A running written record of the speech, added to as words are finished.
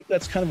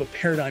that's kind of a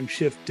paradigm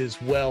shift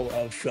as well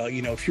of,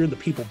 if you're in the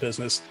people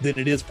business, then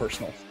it is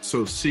personal.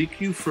 So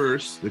seek you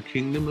first the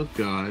kingdom of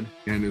God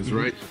and his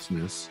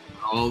righteousness.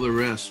 All the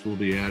rest will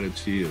be added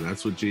to you.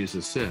 That's what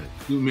Jesus said.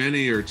 Too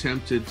many are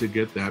tempted to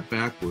get that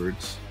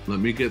backwards.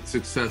 Let me get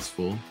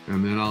successful,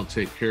 and then I'll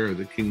take care of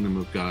the kingdom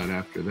of God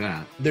after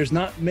that. There's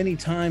not many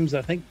times,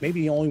 I think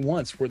maybe only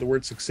once, where the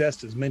word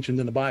success is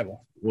mentioned in the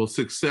Bible. Well,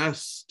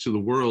 success to the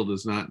world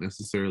is not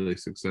necessarily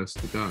success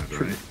to God,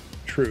 True. right?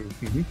 True.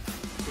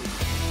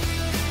 Mm-hmm.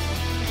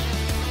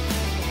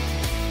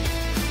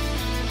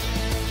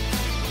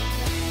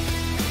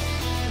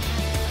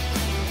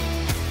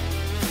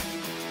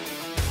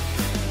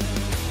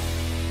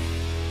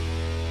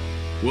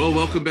 Well,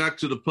 welcome back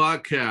to the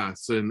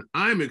podcast. And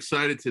I'm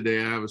excited today.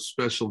 I have a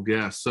special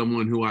guest,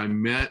 someone who I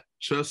met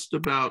just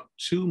about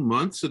 2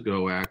 months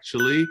ago,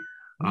 actually,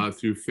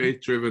 through Faith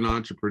Driven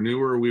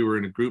Entrepreneur. We were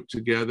in a group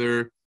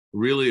together.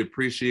 Really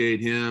appreciate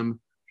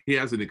him. He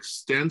has an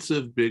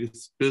extensive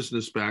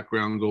business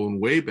background going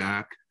way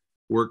back,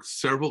 worked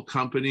several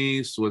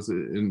companies, was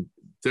in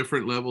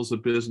different levels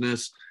of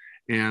business,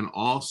 and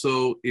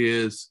also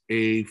is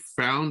a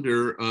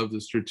founder of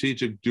the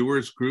Strategic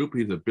Doers Group.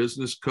 He's a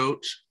business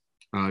coach.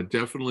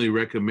 Definitely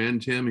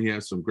recommend him. He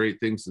has some great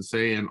things to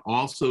say, and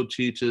also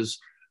teaches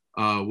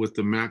with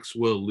the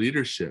Maxwell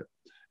Leadership.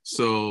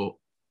 So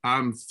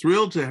I'm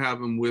thrilled to have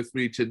him with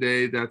me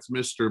today. That's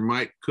Mr.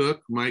 Mike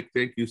Cook. Mike,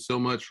 thank you so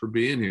much for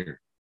being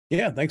here.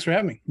 Yeah, thanks for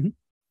having me. Mm-hmm.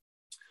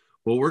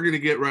 Well, we're going to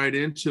get right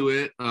into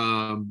it.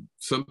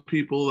 Some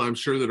people I'm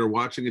sure that are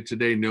watching it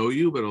today know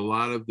you, but a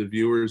lot of the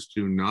viewers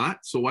do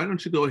not. So why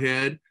don't you go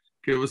ahead,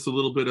 give us a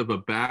little bit of a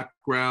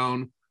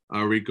background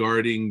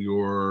regarding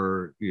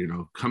your,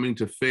 coming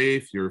to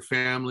faith, your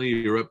family,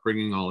 your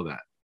upbringing, all of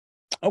that.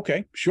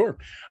 Okay, sure.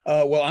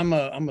 Well, I'm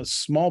a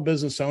small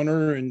business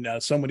owner, and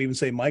some would even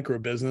say micro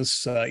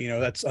business.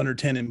 That's under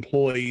 10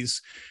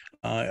 employees.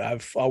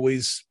 I've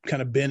always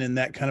kind of been in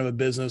that kind of a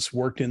business,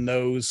 worked in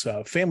those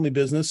family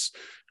business.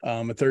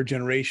 A third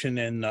generation,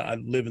 and I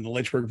live in the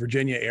Lynchburg,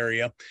 Virginia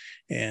area,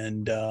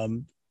 and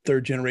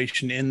third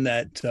generation in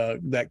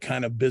that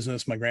kind of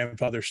business. My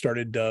grandfather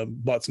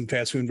bought some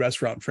fast food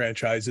restaurant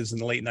franchises in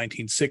the late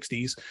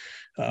 1960s,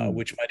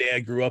 which my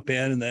dad grew up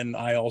in, and then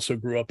I also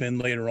grew up in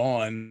later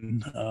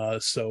on.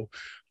 So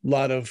a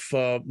lot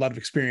of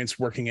experience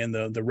working in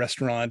the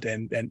restaurant,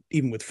 and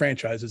even with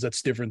franchises,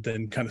 that's different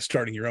than kind of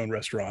starting your own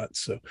restaurant.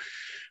 So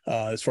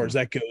as far as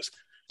that goes.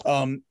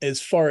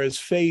 As far as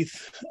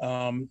faith,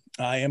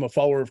 I am a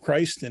follower of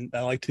Christ, and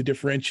I like to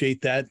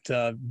differentiate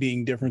that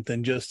being different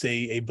than just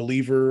a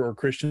believer or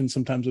Christian.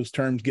 Sometimes those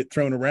terms get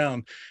thrown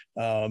around,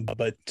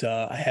 but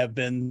I have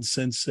been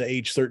since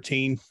age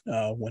 13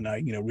 when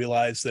I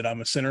realized that I'm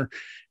a sinner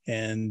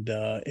and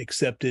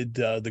accepted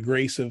the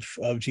grace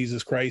of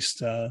Jesus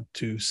Christ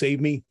to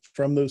save me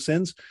from those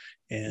sins.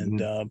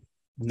 And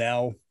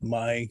now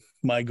my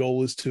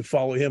goal is to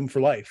follow him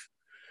for life.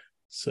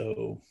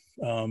 So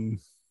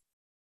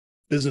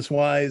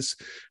business-wise,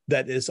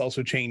 that has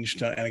also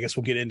changed, and I guess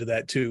we'll get into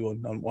that too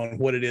on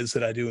what it is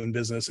that I do in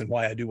business and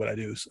why I do what I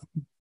do. So.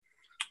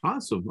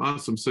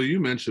 Awesome. So you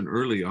mentioned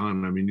early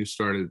on, you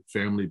started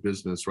family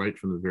business right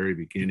from the very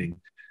beginning,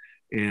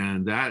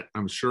 and that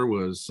I'm sure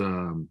was,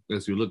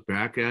 as you look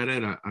back at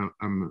it,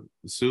 I'm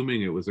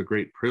assuming it was a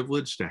great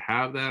privilege to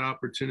have that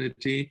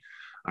opportunity.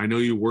 I know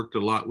you worked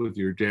a lot with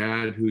your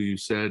dad, who you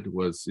said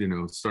was,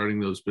 starting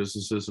those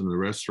businesses in the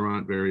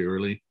restaurant very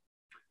early.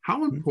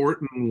 How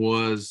important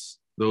was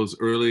those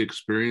early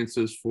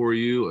experiences for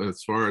you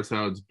as far as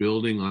how it's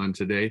building on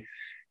today,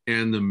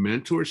 and the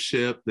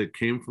mentorship that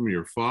came from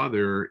your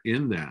father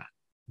in that?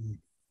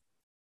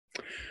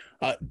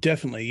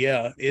 Definitely.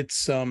 Yeah.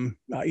 It's,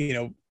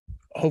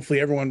 hopefully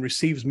everyone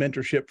receives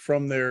mentorship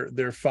from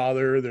their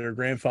father, their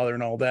grandfather,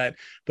 and all that,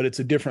 but it's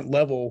a different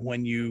level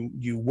when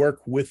you work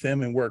with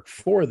them and work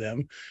for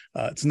them.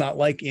 It's not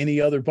like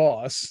any other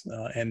boss.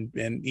 And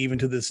even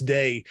to this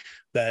day,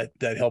 that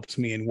helps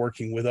me in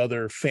working with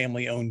other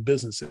family-owned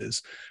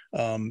businesses.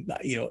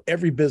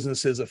 Every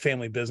business is a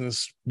family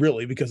business,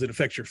 really, because it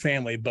affects your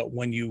family. But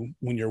when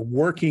you're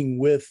working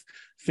with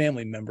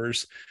family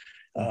members,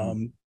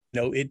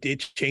 it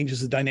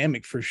changes the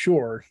dynamic for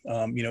sure.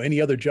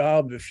 Any other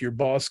job, if your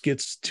boss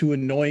gets too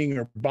annoying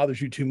or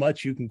bothers you too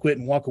much, you can quit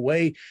and walk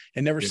away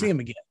and never see him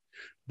again.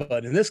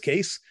 But in this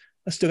case,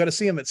 I still got to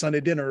see him at Sunday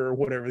dinner or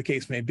whatever the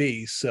case may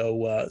be.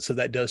 So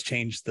that does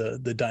change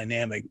the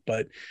dynamic,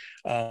 but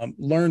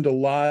learned a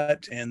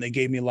lot, and they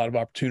gave me a lot of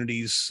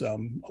opportunities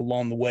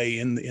along the way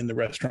in the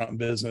restaurant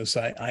business.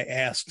 I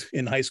asked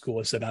in high school,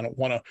 I said, I don't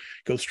want to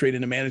go straight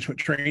into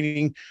management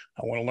training.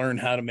 I want to learn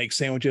how to make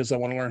sandwiches. I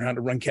want to learn how to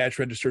run cash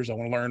registers. I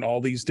want to learn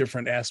all these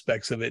different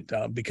aspects of it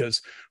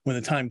because when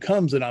the time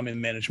comes that I'm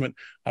in management,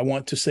 I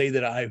want to say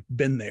that I've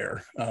been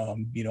there.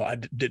 I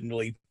didn't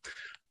really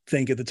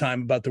think at the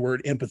time about the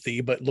word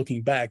empathy, but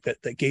looking back,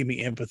 that gave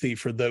me empathy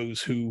for those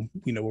who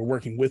were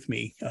working with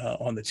me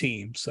on the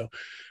team.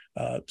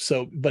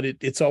 But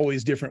it's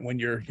always different when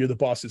you're the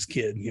boss's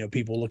kid.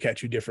 People look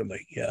at you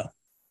differently. Yeah.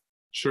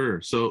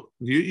 Sure. So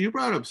you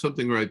brought up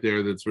something right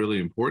there that's really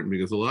important,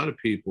 because a lot of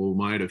people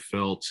might have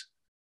felt,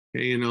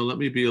 hey, let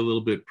me be a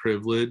little bit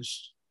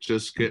privileged,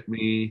 just get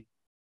me,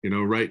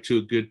 right to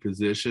a good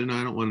position.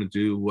 I don't want to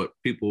do what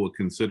people would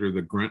consider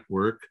the grunt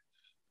work.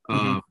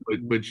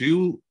 But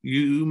you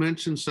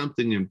mentioned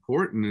something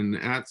important, and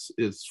that's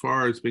as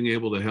far as being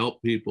able to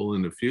help people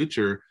in the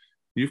future,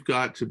 you've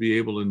got to be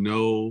able to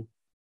know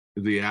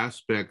the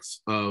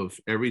aspects of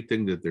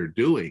everything that they're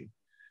doing.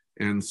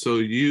 And so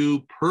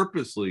you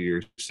purposely,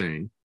 you're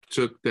saying,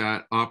 took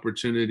that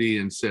opportunity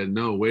and said,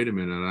 no, wait a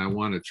minute, I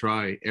want to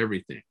try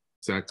everything.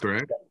 Is that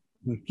correct?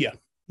 Yeah,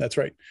 that's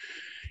right.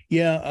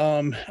 Yeah,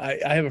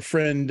 I have a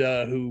friend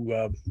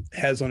who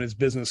has on his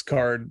business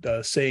card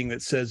saying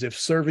that says, if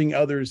serving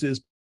others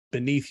is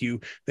beneath you,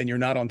 then you're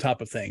not on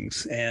top of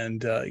things.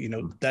 And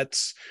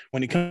that's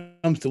when it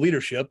comes to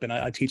leadership, and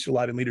I teach a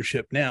lot in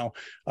leadership now.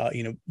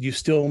 You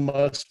still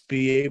must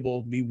be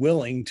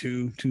willing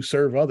to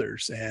serve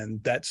others,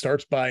 and that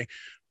starts by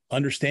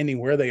understanding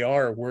where they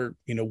are, where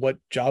what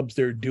jobs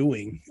they're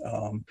doing.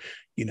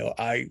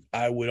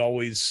 I would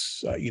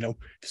always if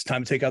it's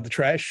time to take out the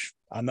trash,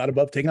 I'm not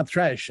above taking out the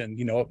trash. And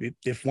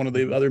if one of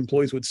the other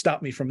employees would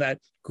stop me from that,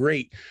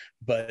 great.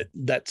 But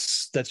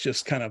that's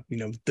just kind of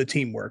the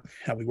teamwork,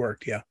 how we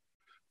worked. Yeah.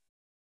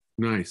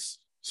 Nice.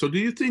 So do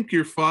you think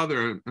your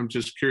father, I'm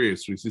just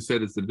curious, because you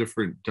said it's a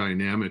different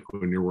dynamic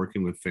when you're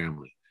working with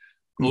family.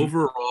 Mm-hmm.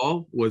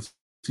 Overall, was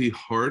he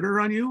harder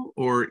on you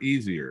or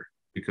easier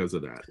because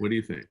of that? What do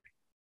you think?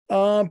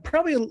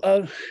 Probably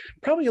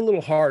a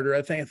little harder.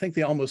 I think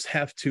they almost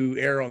have to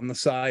err on the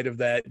side of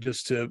that,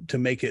 just to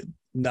make it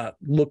not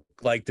look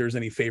like there's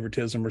any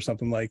favoritism or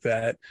something like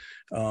that.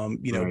 Right.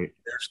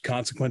 There's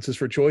consequences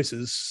for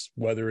choices,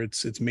 whether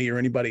it's me or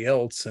anybody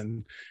else.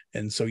 And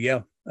so,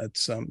 yeah,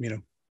 that's,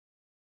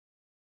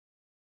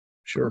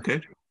 sure.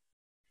 Okay.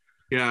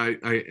 Yeah.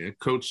 I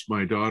coached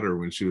my daughter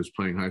when she was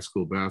playing high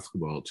school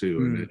basketball too.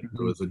 And it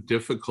was a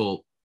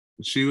difficult,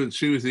 she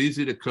was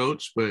easy to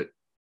coach, but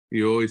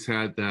you always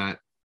had that,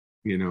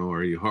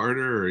 are you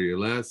harder or are you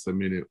less? I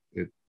mean,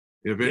 if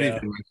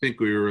anything, I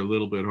think we were a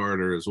little bit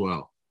harder as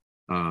well.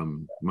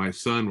 My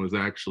son was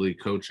actually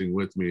coaching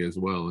with me as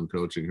well and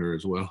coaching her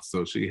as well.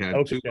 So she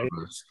had two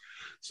of us.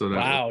 So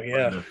that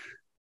was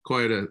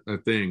quite a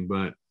thing.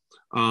 But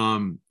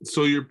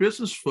so your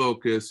business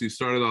focus, you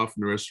started off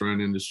in the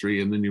restaurant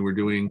industry, and then you were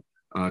doing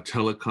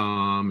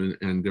telecom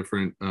and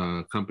different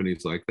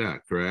companies like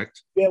that,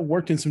 correct? Yeah,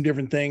 worked in some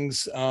different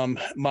things.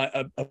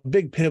 A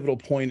big pivotal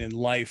point in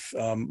life.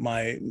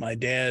 My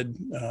dad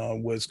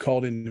was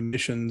called into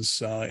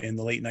missions in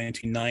the late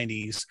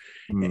 1990s,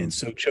 and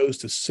so chose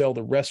to sell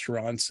the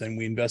restaurants, and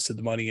we invested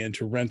the money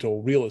into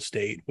rental real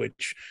estate,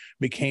 which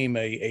became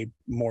a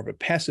more of a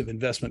passive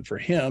investment for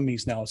him.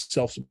 He's now a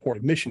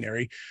self-supported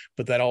missionary,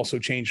 but that also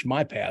changed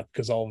my path,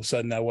 because all of a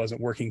sudden I wasn't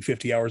working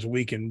 50 hours a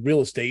week in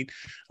real estate.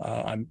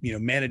 I'm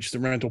managed the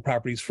rental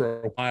properties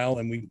for a while,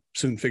 and we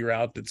soon figure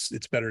out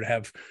it's better to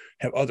have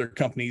other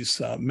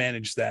companies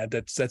manage that.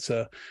 That's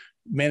a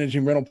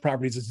managing rental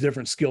properties is a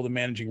different skill than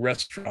managing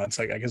restaurants.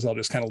 I guess I'll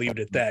just kind of leave it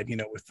at that.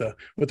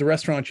 With the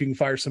restaurants, you can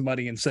fire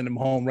somebody and send them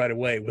home right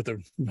away. With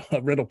a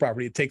rental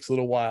property, it takes a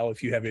little while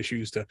if you have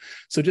issues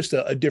so just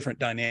a different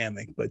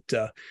dynamic.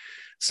 But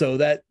so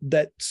that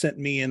sent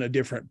me in a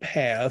different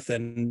path,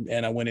 and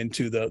I went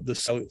into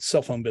the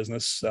cell phone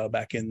business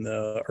back in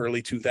the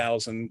early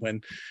 2000s,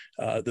 when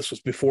this was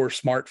before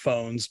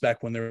smartphones,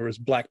 back when there was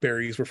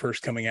BlackBerries were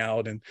first coming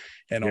out and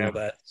all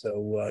that.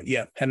 So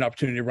had an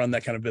opportunity to run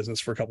that kind of business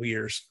for a couple of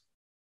years.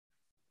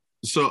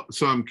 So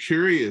I'm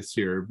curious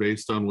here,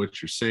 based on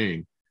what you're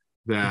saying,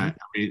 that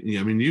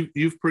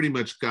you've pretty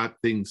much got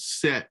things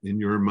set in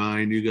your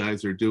mind. You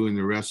guys are doing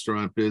the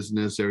restaurant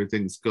business,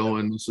 everything's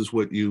going. This is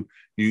what you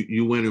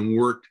went and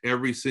worked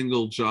every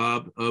single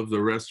job of the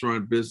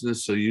restaurant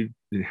business, so you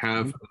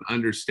have an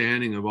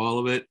understanding of all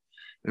of it.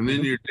 And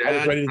then your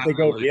dad ready to take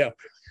over,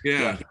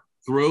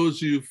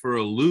 throws you for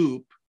a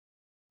loop,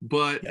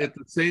 but at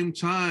the same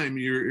time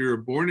you're a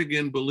born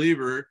again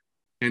believer,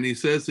 and he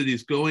says that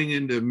he's going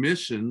into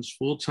missions,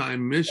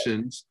 full-time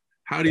missions.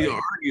 How do you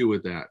argue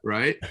with that,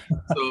 right?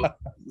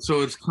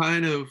 So it's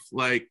kind of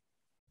like,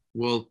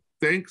 well,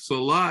 thanks a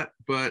lot,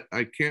 but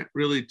I can't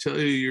really tell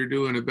you you're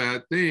doing a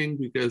bad thing,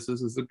 because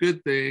this is a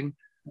good thing.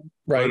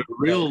 Right. But a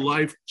real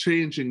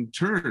life-changing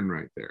turn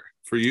right there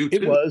for you too.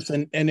 It was,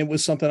 and it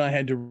was something I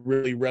had to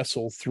really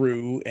wrestle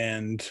through,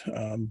 and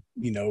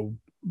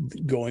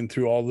going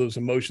through all those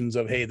emotions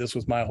of, hey, this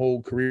was my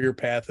whole career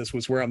path. This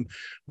was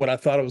what I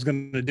thought I was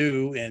going to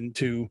do, and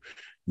to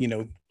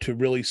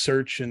really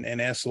search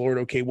and ask the Lord,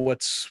 okay,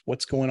 what's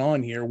going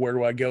on here? Where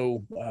do I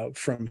go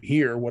from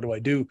here? What do I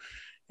do?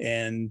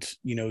 And,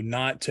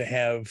 not to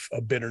have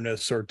a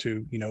bitterness or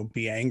to,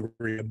 be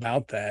angry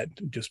about that,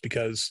 just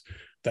because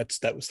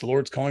that was the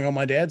Lord's calling on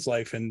my dad's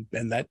life. And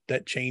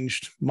that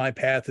changed my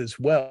path as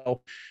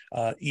well.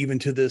 Even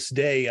to this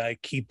day, I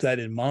keep that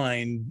in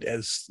mind,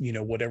 as,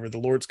 whatever the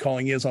Lord's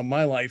calling is on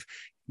my life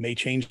may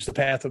change the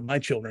path of my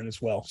children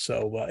as well.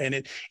 So, and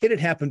it had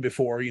happened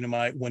before,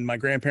 when my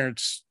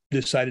grandparents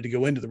decided to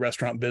go into the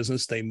restaurant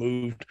business. They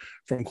moved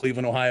from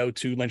Cleveland, Ohio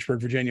to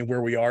Lynchburg, Virginia,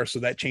 where we are. So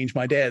that changed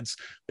my dad's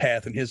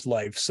path in his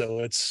life. So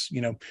it's,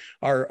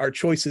 our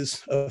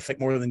choices affect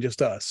more than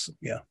just us.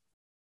 Yeah.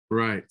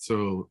 Right.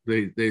 So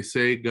they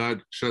say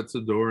God shuts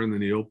the door and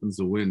then he opens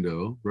the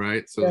window,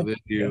 right? So that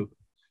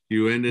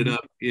you ended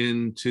up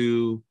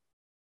into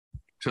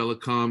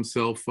telecom,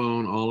 cell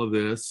phone, all of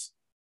this.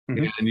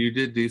 And you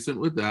did decent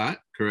with that,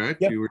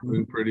 correct? You were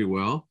doing pretty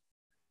well.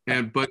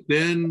 But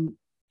then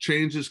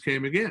changes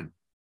came again,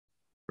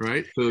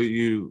 right? So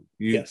you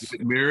get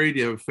married,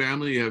 you have a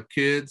family, you have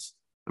kids.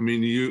 I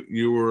mean,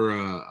 you were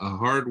a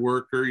hard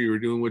worker. You were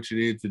doing what you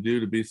needed to do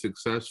to be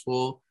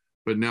successful.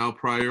 But now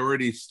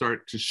priorities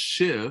start to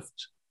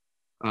shift.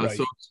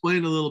 So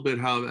explain a little bit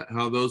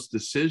how those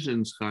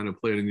decisions kind of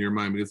played in your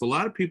mind, because a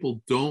lot of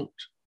people don't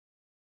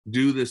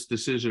do this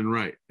decision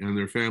right, and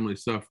their family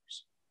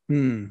suffers.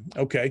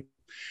 Okay.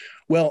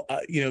 Well,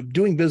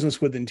 doing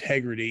business with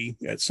integrity,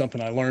 it's something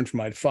I learned from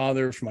my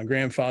father, from my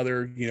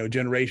grandfather,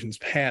 generations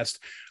past,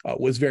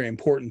 was very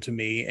important to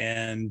me.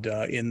 And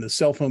in the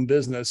cell phone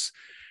business,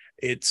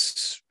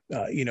 it's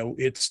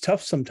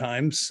tough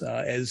sometimes,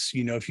 as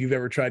if you've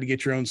ever tried to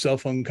get your own cell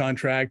phone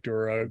contract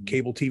or a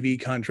cable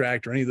TV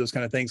contract or any of those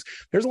kind of things,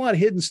 there's a lot of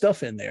hidden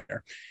stuff in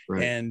there.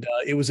 Right. And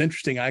it was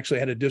interesting. I actually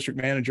had a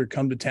district manager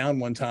come to town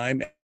one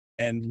time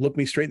and look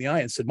me straight in the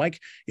eye and said, "Mike,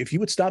 if you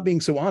would stop being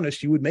so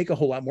honest, you would make a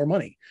whole lot more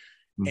money."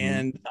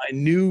 And I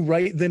knew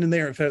right then and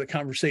there, after the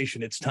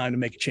conversation, it's time to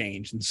make a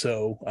change. And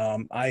so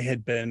I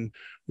had been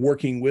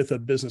working with a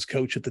business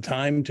coach at the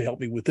time to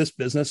help me with this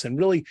business and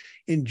really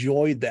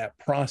enjoyed that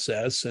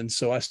process. And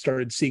so I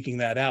started seeking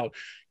that out.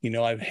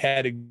 I've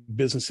had a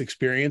business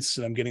experience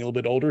and I'm getting a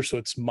little bit older, so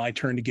it's my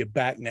turn to give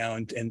back now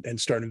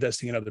and start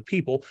investing in other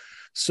people.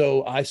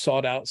 So I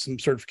sought out some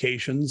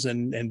certifications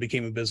and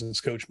became a business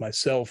coach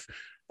myself.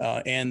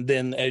 And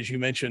then, as you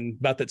mentioned,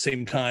 about that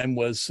same time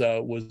was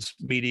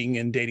meeting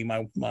and dating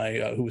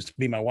my who was to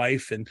be my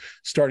wife and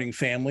starting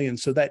family, and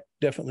so that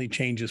definitely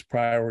changes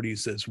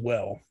priorities as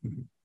well.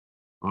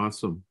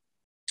 Awesome.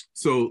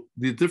 So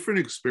the different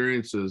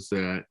experiences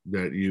that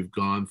you've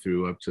gone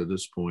through up to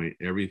this point,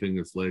 everything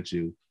that's led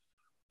you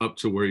up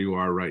to where you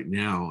are right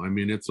now. I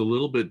mean, it's a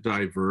little bit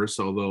diverse,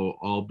 although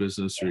all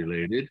business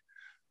related.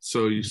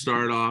 So you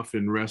start off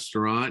in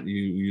restaurant,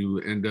 you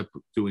end up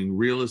doing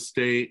real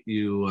estate,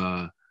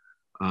 you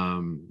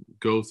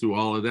go through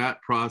all of that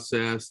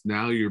process.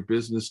 Now you're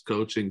business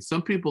coaching.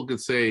 Some people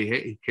could say,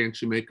 "Hey, can't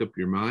you make up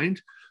your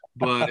mind?"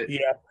 But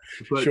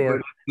but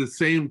at the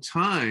same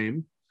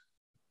time,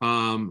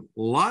 a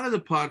lot of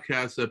the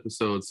podcast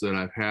episodes that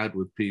I've had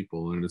with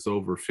people, and it's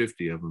over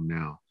 50 of them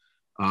now,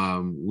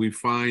 we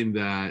find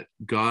that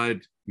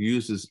God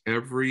uses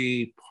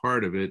every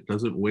part of it,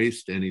 doesn't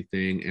waste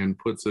anything, and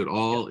puts it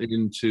all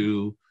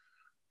into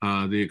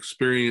the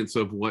experience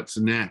of what's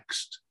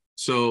next.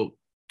 So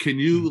can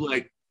you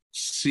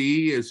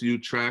see, as you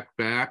track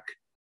back,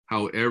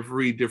 how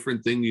every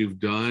different thing you've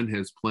done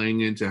has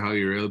playing into how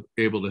you're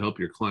able to help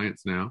your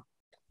clients now?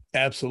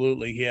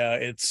 Absolutely. Yeah.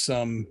 It's,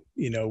 no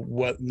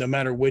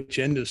matter which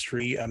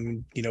industry,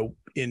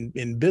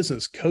 in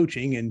business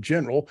coaching in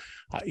general,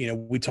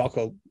 we talk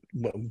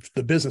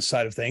the business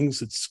side of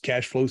things, it's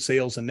cash flow,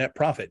 sales, and net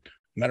profit.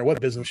 No matter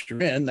what business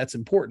you're in, that's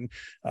important.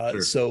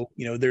 Sure. So,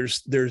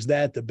 there's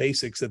the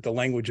basics that the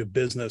language of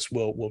business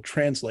will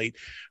translate.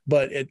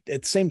 But at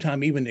the same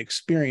time, even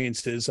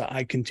experiences,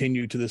 I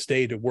continue to this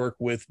day to work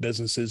with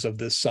businesses of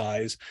this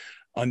size,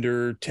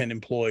 under 10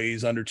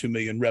 employees, under 2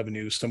 million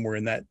revenues, somewhere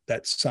in that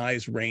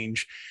size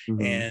range.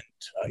 And,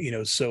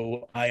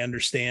 so I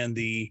understand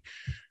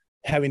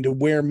having to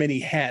wear many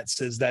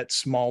hats as that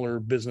smaller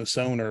business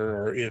owner,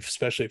 or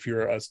especially if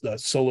you're a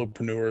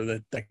solopreneur,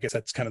 that I guess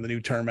that's kind of the new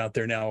term out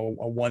there now,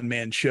 a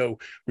one-man show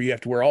where you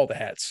have to wear all the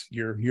hats.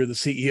 You're the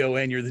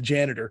CEO and you're the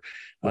janitor.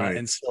 Right.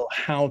 And so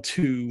how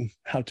to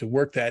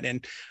work that.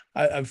 And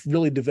I've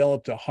really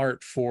developed a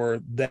heart for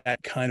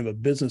that kind of a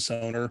business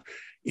owner,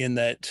 in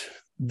that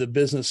the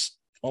business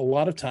a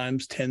lot of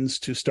times tends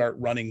to start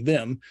running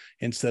them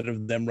instead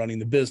of them running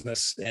the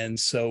business. And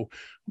so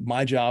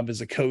my job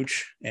as a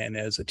coach and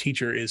as a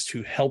teacher is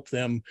to help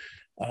them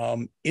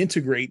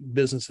integrate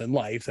business and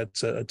life.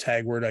 That's a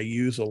tag word I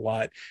use a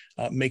lot,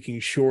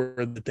 making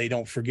sure that they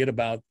don't forget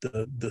about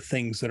the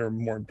things that are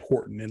more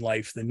important in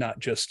life than not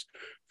just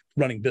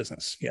running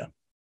business. Yeah.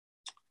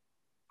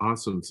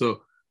 Awesome.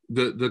 So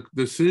the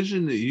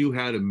decision that you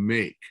had to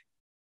make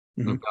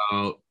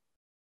about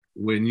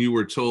when you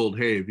were told,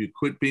 "Hey, if you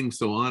quit being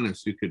so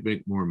honest, you could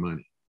make more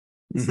money."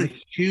 It's a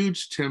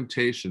huge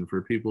temptation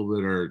for people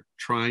that are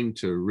trying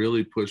to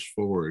really push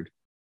forward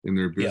in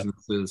their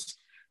businesses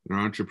and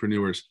are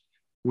entrepreneurs.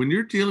 When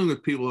you're dealing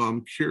with people,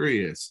 I'm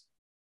curious,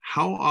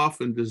 how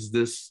often does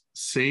this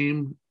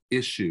same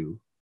issue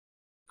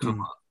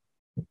come up?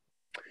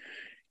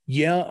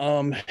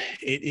 Yeah,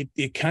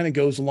 it kind of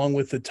goes along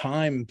with the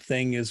time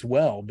thing as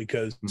well,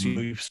 because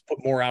you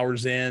put more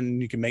hours in,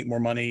 you can make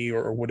more money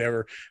or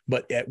whatever,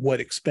 but at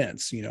what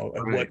expense?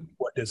 Right.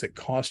 What what does it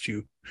cost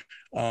you?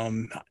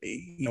 When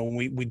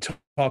we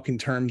talk in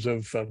terms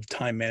of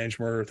time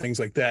management or things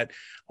like that,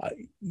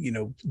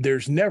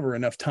 there's never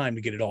enough time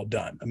to get it all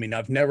done. I mean,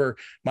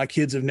 my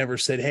kids have never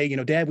said, hey,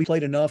 Dad, we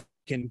played enough.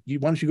 Why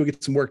don't you go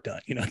get some work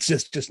done? It's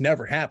just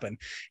never happened.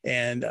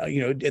 And,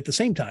 at the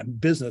same time,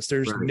 business,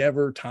 there's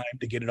never time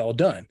to get it all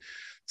done.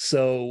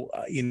 So,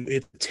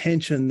 it's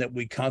tension that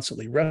we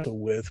constantly wrestle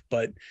with,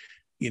 but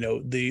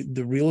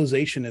the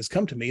realization has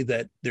come to me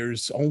that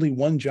there's only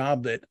one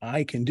job that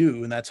I can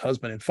do, and that's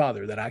husband and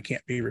father, that I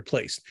can't be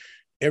replaced.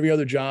 Every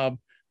other job,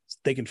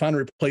 they can find a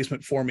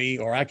replacement for me,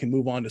 or I can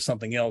move on to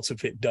something else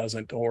if it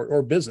doesn't,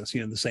 or business,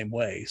 the same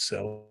way.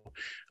 So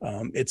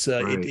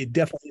it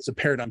definitely is a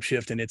paradigm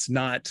shift, and it's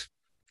not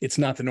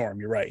the norm.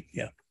 You're right.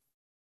 Yeah.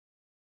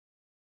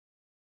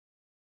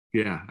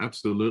 Yeah,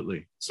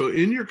 absolutely. So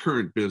in your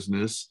current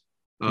business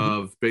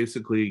of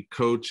basically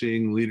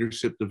coaching,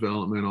 leadership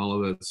development,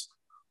 all of this,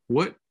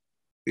 what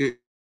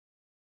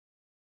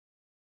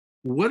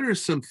are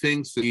some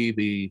things that be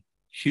the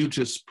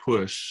hugest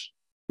push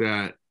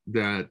that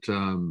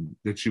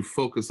you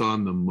focus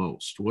on the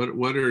most?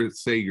 What are,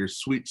 say, your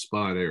sweet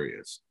spot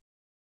areas?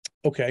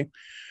 Okay.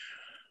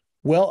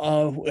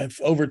 Well,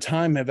 over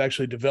time, I've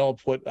actually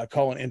developed what I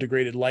call an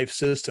integrated life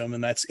system,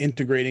 and that's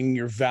integrating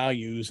your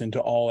values into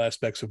all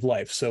aspects of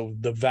life. So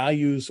the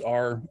values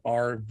are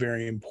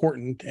very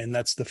important, and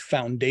that's the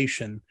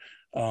foundation.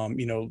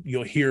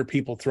 You'll hear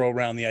people throw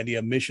around the idea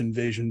of mission,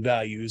 vision,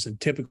 values, and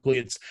typically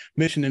it's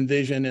mission and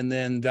vision, and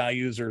then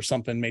values are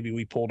something maybe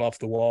we pulled off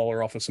the wall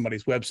or off of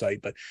somebody's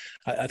website. But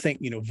I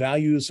think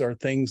values are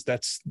things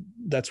that's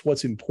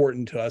what's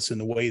important to us in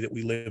the way that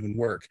we live and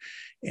work.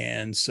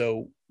 And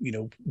so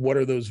what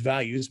are those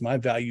values? My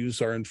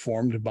values are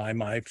informed by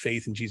my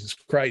faith in Jesus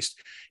Christ,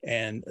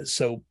 and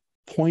so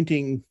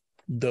pointing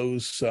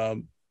those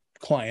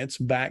clients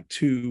back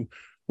to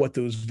what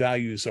those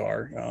values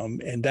are,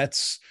 and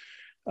that's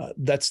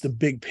the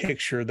big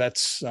picture.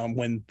 That's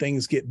when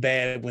things get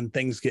bad, when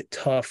things get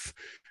tough,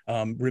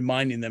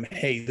 reminding them,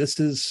 hey, this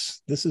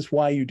is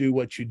why you do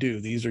what you do.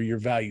 These are your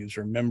values.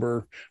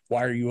 Remember,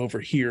 why are you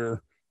over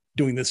here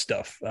doing this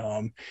stuff?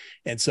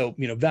 And so,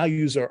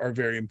 values are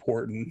very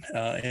important.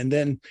 And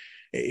then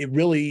it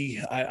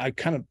really, I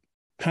kind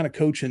of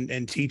coach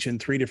and teach in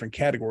three different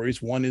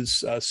categories. One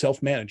is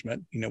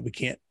self-management. We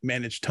can't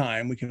manage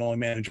time. We can only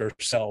manage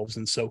ourselves.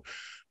 And so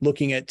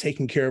looking at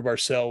taking care of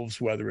ourselves,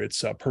 whether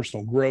it's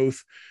personal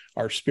growth,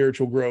 our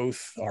spiritual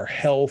growth, our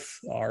health,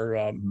 our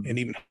and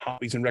even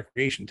hobbies and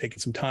recreation, taking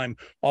some time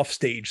off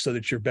stage so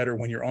that you're better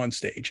when you're on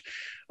stage.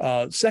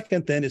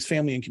 Second, then, is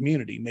family and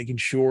community, making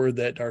sure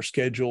that our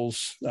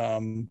schedules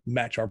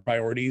match our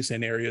priorities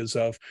in areas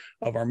of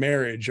our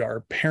marriage,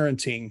 our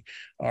parenting,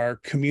 our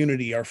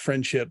community, our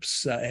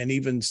friendships, and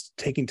even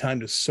taking time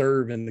to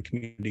serve in the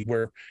community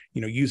where,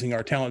 using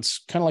our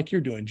talents, kind of like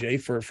you're doing, Jay,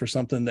 for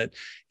something that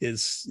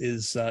is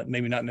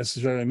maybe not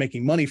necessarily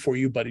making money for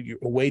you, but a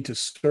way to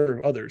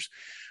serve others.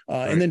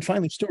 And then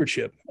finally,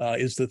 stewardship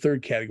is the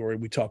third category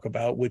we talk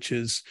about, which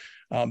is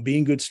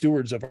being good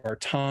stewards of our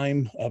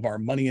time, of our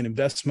money and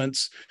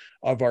investments,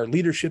 of our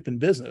leadership in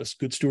business,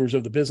 good stewards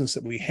of the business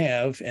that we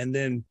have. And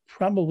then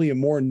probably a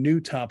more new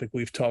topic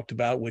we've talked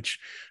about, which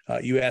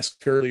you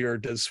asked earlier,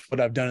 does what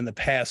I've done in the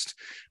past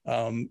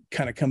kind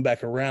of come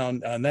back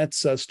around? And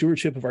that's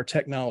stewardship of our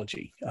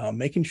technology,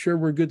 making sure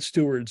we're good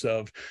stewards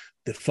of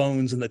the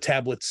phones and the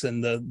tablets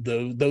and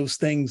those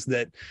things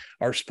that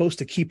are supposed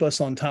to keep us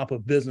on top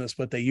of business,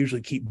 but they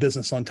usually keep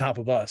business on top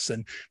of us,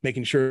 and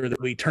making sure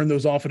that we turn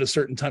those off at a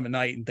certain time of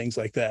night and things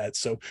like that.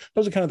 So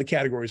those are kind of the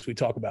categories we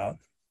talk about.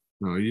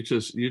 No, you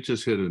just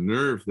hit a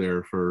nerve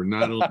there for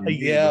not only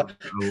yeah.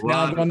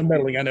 Now I'm on the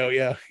meddling. I know.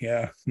 Yeah.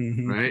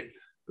 Mm-hmm. Right.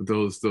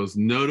 Those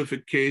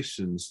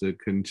notifications that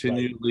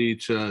continually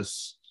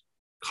just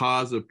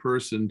cause a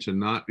person to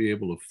not be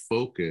able to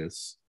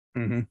focus.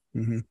 Mm-hmm.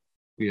 Mm-hmm.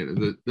 Yeah,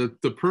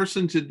 the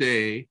person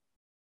today,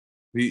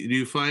 do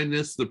you find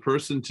this, the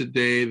person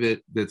today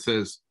that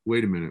says,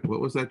 wait a minute, what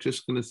was I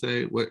just going to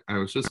say? What I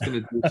was just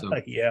going to do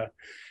something. Yeah.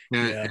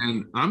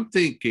 And I'm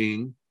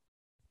thinking,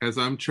 as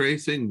I'm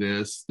tracing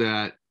this,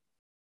 that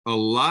a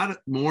lot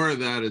more of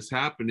that is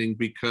happening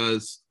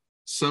because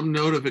some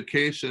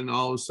notification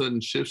all of a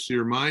sudden shifts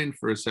your mind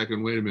for a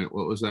second. Wait a minute,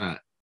 what was that?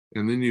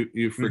 And then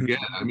you forget.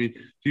 Mm-hmm. I mean,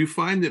 do you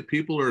find that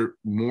people are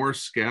more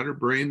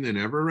scatterbrained than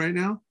ever right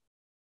now?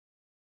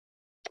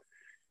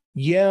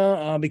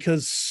 Yeah,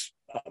 because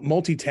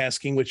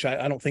multitasking, which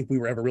I don't think we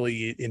were ever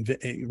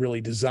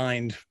really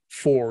designed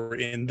for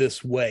in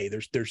this way.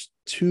 There's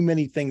too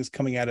many things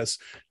coming at us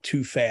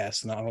too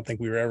fast, and I don't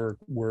think we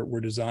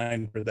were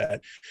designed for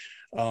that.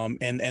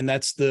 And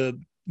that's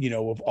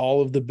of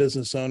all of the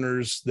business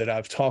owners that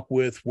I've talked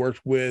with,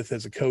 worked with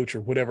as a coach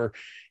or whatever,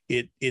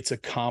 it's a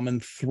common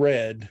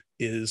thread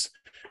is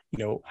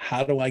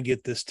how do I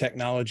get this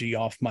technology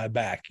off my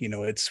back?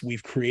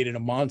 We've created a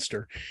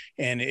monster.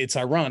 And it's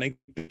ironic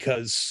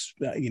because,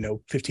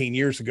 15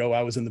 years ago,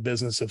 I was in the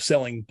business of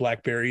selling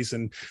BlackBerries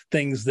and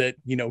things that,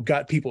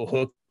 got people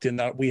hooked.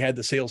 And we had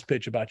the sales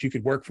pitch about you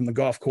could work from the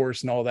golf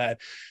course and all that.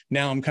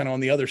 Now I'm kind of on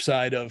the other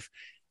side of,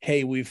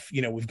 hey, we've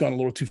gone a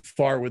little too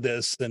far with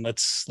this, and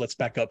let's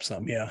back up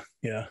some. Yeah.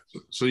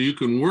 So you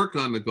can work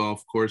on the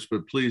golf course,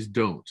 but please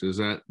don't. Is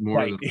that more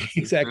right?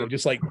 Exactly.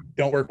 Just like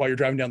don't work while you're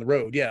driving down the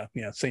road. Yeah.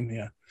 Same.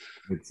 Yeah.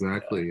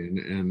 Exactly.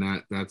 And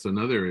that's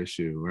another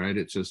issue, right?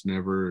 It just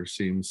never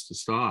seems to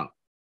stop.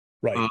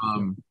 Right.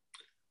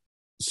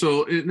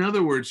 So in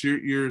other words,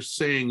 you're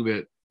saying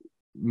that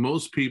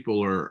most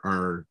people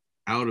are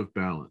out of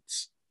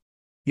balance.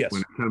 Yes.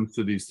 When it comes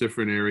to these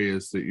different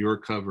areas that you're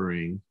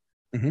covering.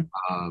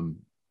 Mm-hmm.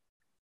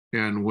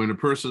 And when a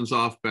person's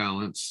off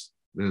balance,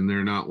 then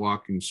they're not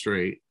walking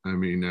straight. I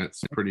mean,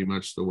 that's pretty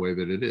much the way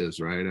that it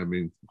is, right? I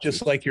mean,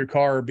 just like your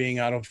car being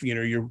out of,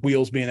 your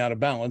wheels being out of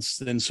balance,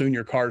 then soon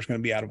your car is going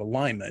to be out of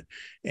alignment.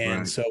 And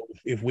right. So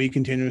if we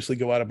continuously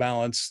go out of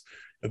balance,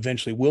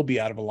 eventually we'll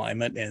be out of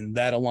alignment. And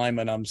that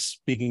alignment I'm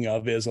speaking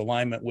of is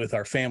alignment with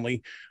our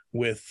family,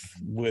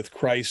 with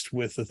Christ,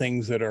 with the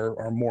things that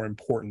are more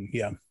important.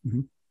 Yeah.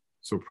 Mm-hmm.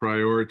 So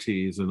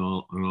priorities and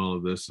all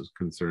of this is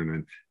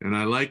concerned. And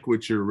I like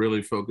what you're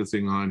really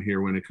focusing on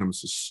here when it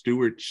comes to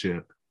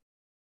stewardship,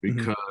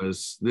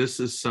 because this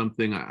is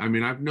something, I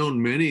mean, I've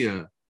known many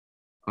a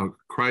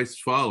Christ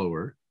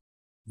follower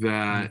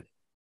that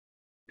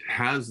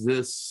has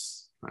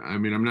this, I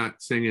mean, I'm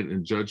not saying it in a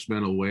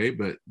judgmental way,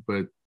 but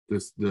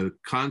the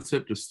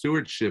concept of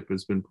stewardship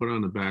has been put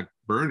on the back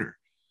burner.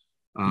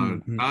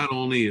 Not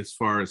only as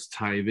far as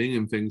tithing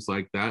and things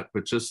like that,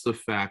 but just the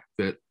fact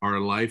that our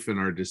life and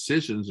our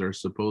decisions are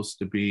supposed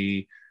to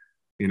be,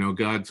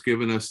 God's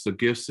given us the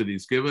gifts that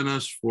he's given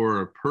us for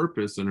a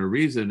purpose and a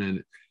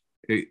reason.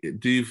 And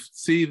do you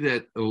see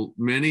that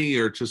many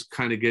are just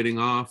kind of getting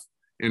off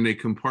and they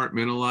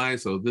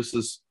compartmentalize? Oh, this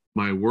is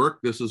my work.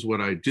 This is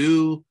what I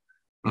do.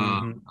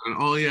 And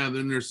oh yeah,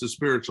 then there's the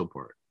spiritual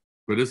part.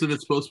 But isn't it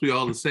supposed to be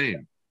all the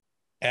same?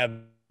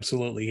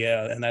 Absolutely.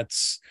 Yeah. And I've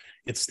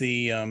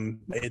seen a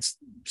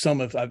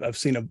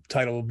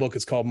title of a book.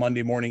 It's called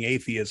Monday Morning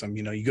Atheism.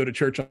 You go to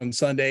church on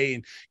Sunday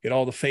and get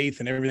all the faith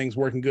and everything's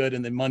working good.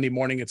 And then Monday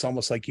morning, it's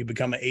almost like you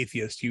become an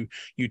atheist. You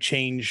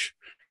change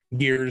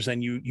gears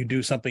and you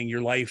do something.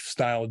 Your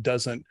lifestyle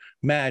doesn't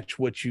match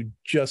what you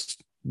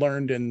just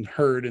learned and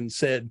heard and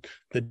said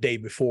the day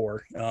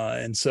before.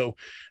 And so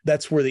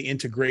that's where the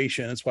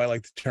integration, that's why I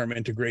like the term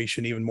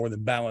integration even more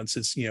than balance.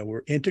 It's,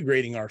 we're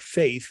integrating our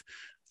faith,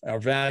 our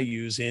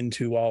values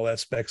into all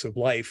aspects of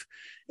life.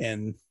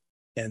 And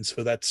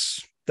so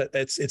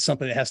it's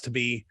something that has to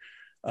be,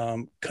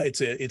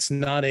 it's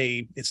not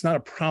a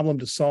problem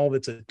to solve.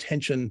 It's a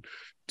tension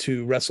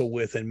to wrestle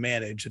with and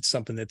manage. It's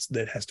something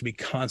that has to be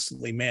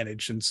constantly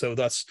managed. And so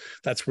that's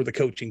where the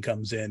coaching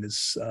comes in,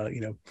 is,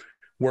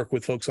 work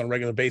with folks on a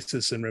regular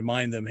basis and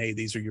remind them, hey,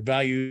 these are your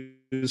values.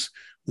 This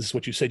is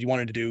what you said you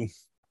wanted to do.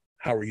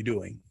 How are you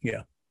doing?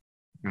 Yeah.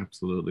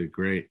 Absolutely.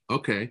 Great.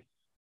 Okay.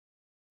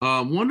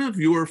 One of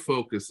your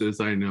focuses,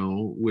 I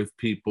know, with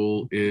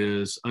people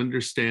is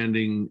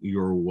understanding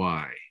your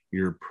why,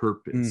 your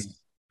purpose.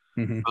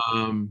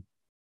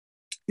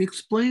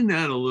 Explain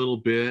that a little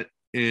bit.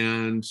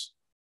 And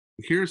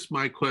here's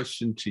my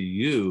question to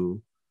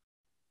you.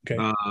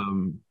 Okay.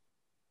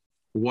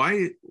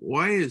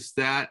 Why is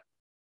that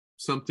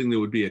something that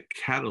would be a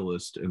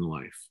catalyst in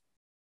life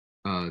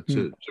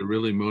to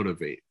really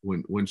motivate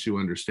once you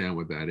understand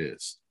what that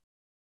is?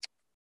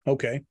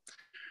 Okay.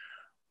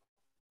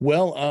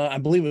 Well, I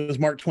believe it was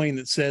Mark Twain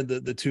that said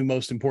that the two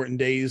most important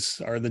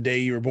days are the day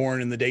you were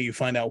born and the day you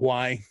find out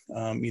why.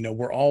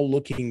 We're all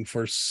looking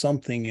for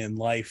something in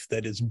life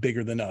that is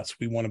bigger than us.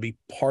 We want to be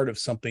part of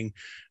something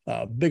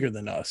bigger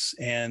than us.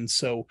 And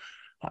so,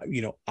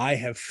 I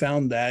have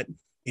found that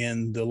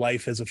in the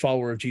life as a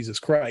follower of Jesus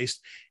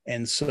Christ.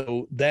 And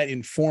so that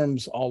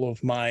informs all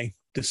of my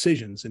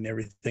decisions and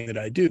everything that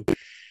I do.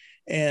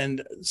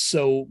 And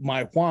so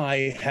my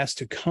why has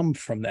to come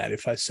from that.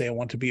 If I say I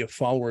want to be a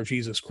follower of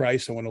Jesus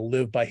Christ, I want to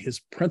live by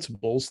his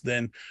principles,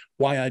 then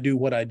why I do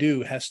what I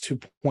do has to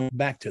point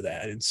back to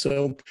that. And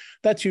so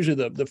that's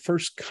usually the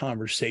first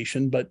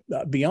conversation. But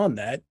beyond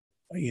that,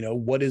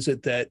 what is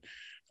it that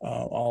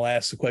I'll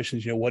ask the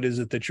questions, what is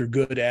it that you're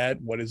good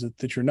at? What is it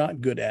that you're not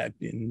good at?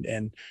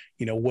 And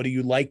what do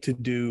you like to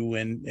do?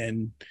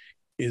 And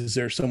is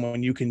there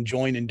someone you can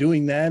join in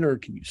doing that, or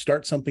can you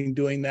start something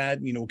doing that?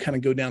 Kind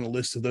of go down a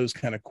list of those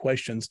kind of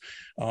questions.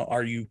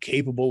 Are you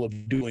capable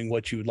of doing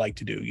what you would like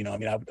to do?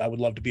 I would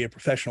love to be a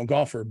professional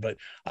golfer, but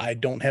I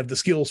don't have the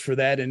skills for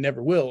that and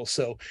never will.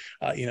 So,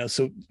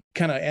 so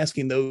kind of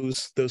asking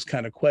those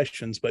kind of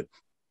questions, but,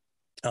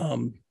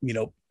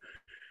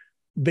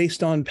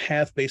 based on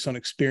path, based on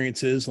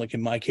experiences, like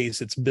in my case,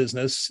 it's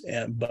business,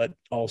 but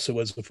also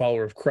as a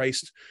follower of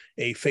Christ,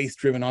 a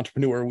faith-driven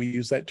entrepreneur. We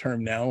use that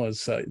term now,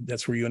 as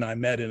that's where you and I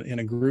met in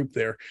a group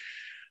there.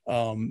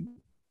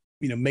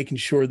 making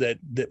sure that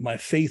my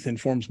faith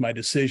informs my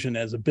decision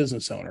as a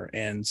business owner.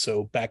 And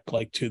so back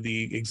like to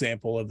the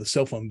example of the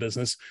cell phone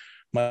business,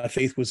 my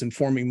faith was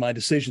informing my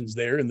decisions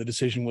there. And the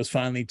decision was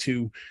finally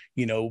to,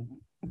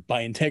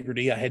 by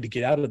integrity, I had to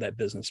get out of that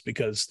business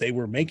because they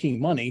were making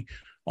money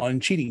on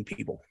cheating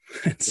people.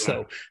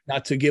 So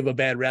not to give a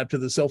bad rap to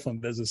the cell phone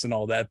business and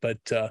all that, but,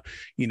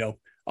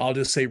 I'll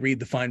just say, read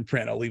the fine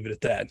print. I'll leave it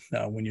at that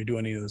when you're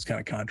doing any of those kind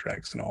of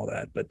contracts and all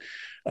that. But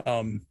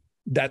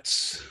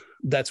that's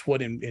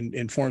what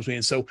informs me.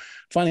 And so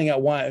finding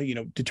out why,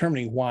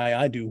 determining why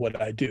I do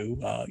what I do,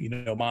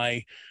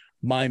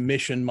 my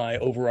mission, my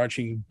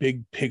overarching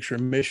big picture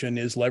mission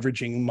is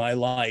leveraging my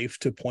life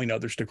to point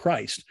others to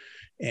Christ.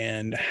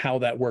 And how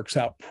that works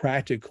out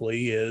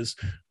practically is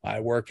I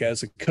work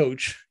as a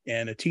coach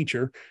and a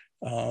teacher,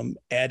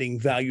 adding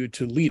value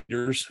to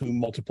leaders who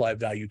multiply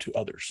value to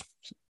others.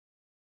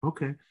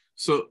 Okay.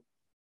 So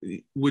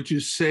would you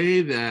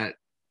say that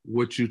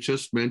what you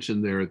just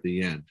mentioned there at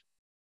the end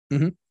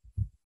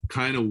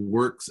kind of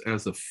works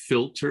as a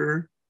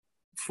filter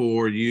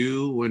for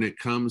you when it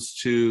comes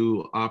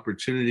to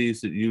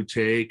opportunities that you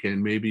take,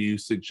 and maybe you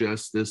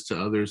suggest this to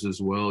others as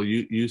well?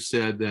 You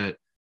said that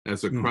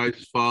as a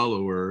Christ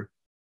follower,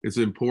 it's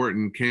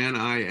important. Can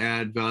I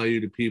add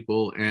value to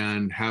people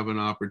and have an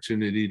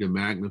opportunity to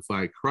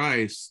magnify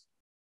Christ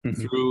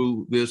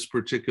through this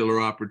particular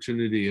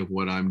opportunity of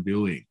what I'm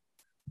doing?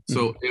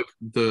 So if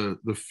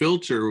the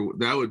filter,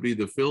 that would be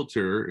the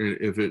filter.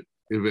 If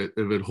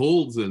it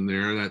holds in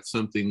there, that's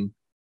something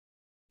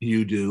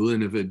you do,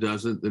 and if it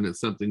doesn't, then it's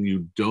something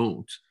you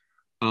don't.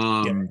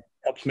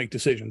 Helps make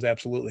decisions.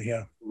 Absolutely,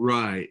 yeah.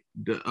 Right.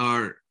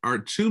 Are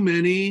too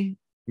many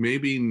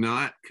maybe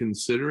not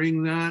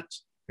considering that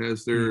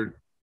as they're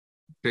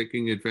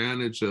taking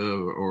advantage of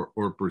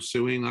or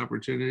pursuing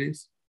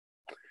opportunities?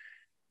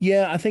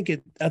 Yeah, I think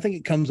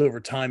it comes over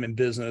time in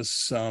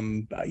business.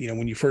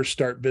 When you first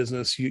start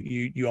business,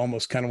 you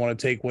almost kind of want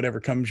to take whatever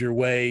comes your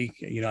way.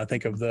 I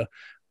think of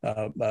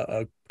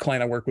a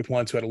client I worked with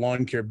once who had a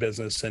lawn care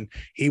business, and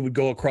he would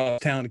go across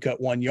town to cut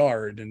 1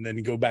 yard and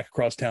then go back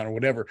across town or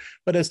whatever.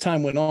 But as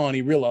time went on,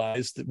 he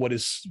realized that what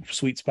his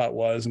sweet spot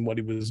was and what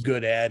he was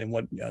good at, and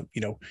what,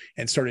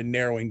 and started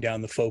narrowing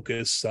down the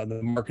focus. The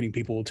marketing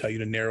people will tell you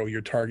to narrow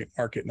your target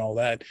market and all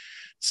that.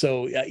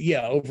 So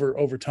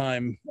over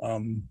time,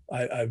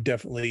 I've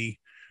definitely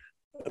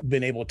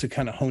been able to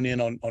kind of hone in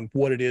on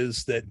what it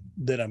is that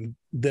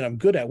I'm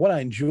good at, what I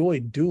enjoy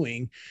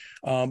doing.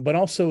 But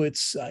also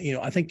it's,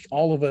 I think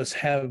all of us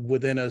have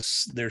within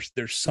us, there's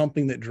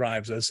something that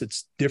drives us.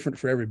 It's different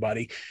for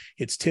everybody.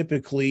 It's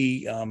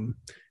typically,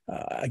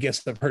 I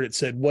guess I've heard it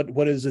said,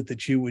 what is it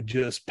that you would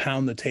just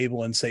pound the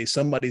table and say,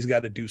 somebody's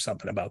got to do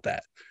something about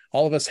that?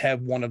 All of us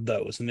have one of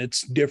those, and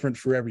it's different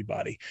for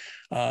everybody.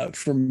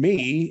 For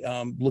me,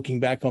 looking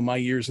back on my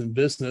years in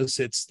business,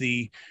 it's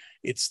the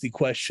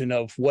question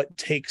of what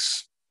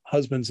takes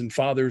husbands and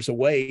fathers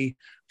away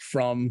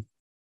from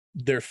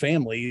their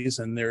families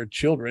and their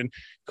children,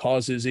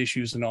 causes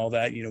issues and all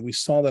that. We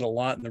saw that a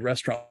lot in the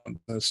restaurant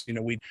business.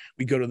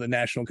 We'd go to the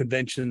national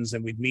conventions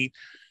and we'd meet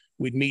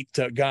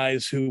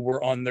guys who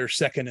were on their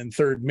second and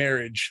third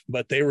marriage,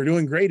 but they were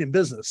doing great in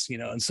business,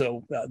 and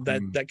so that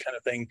kind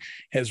of thing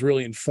has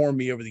really informed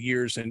me over the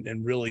years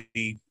and really,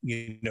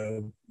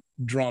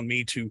 drawn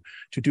me to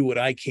do what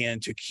I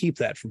can to keep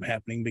that from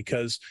happening,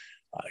 because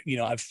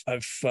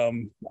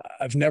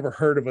I've never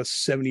heard of a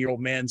 70-year-old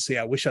man say,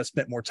 I wish I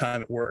spent more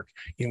time at work.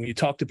 When you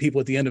talk to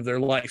people at the end of their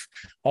life,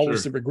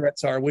 always the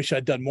regrets are, I wish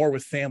I'd done more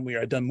with family,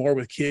 or I'd done more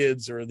with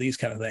kids, or these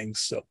kind of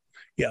things. So,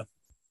 yeah.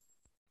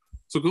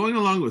 So going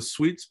along with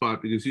sweet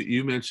spot, because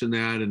you mentioned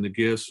that and the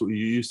gifts,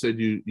 you said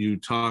you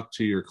talk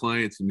to your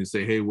clients and you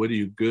say, hey, what are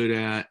you good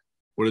at?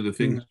 What are the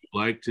things you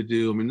like to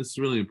do? I mean, this is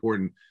really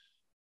important.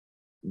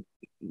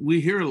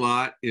 We hear a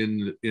lot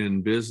in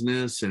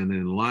business and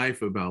in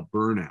life about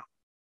burnout.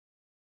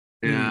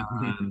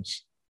 And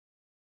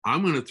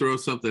I'm going to throw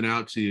something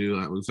out to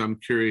you because I'm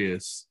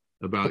curious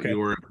about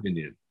your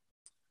opinion.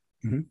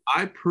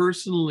 I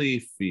personally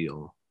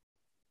feel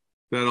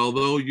that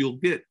although you'll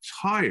get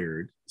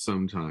tired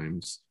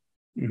sometimes,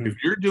 if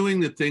you're doing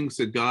the things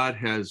that God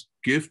has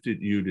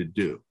gifted you to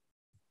do,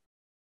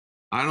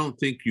 I don't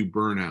think you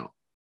burn out,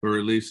 or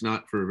at least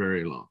not for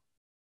very long.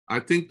 I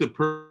think the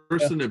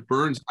person that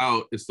burns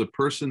out is the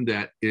person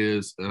that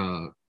is,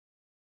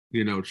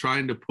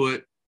 trying to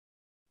put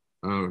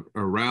a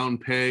round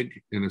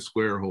peg in a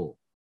square hole.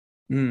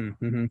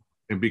 And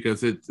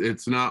because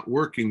it's not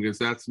working, because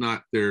that's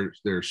not their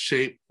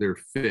shape, their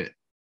fit.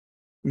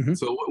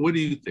 So what do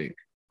you think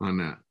on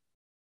that?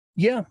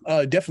 Yeah,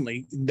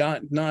 definitely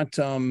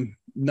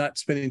not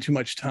spending too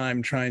much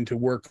time trying to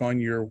work on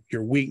your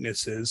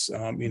weaknesses.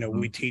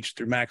 We teach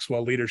through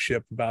Maxwell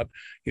Leadership about,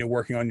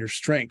 working on your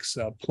strengths,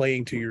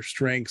 playing to your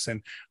strengths,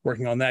 and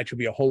working on that. You'll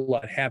be a whole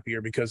lot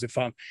happier, because if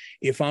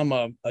I'm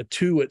a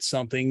 2 at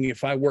something,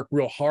 if I work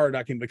real hard,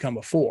 I can become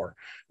a 4.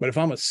 But if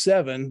I'm a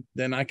 7,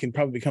 then I can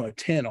probably become a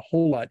 10 a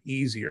whole lot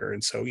easier.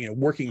 And so,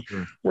 working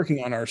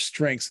on our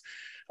strengths.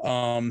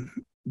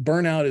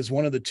 burnout is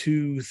one of the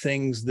two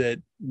things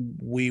that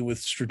we with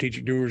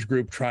Strategic Doers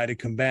Group try to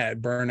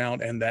combat: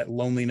 burnout and that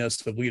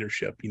loneliness of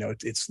leadership.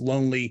 It's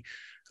lonely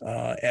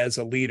as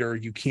a leader.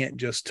 You can't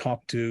just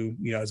talk to,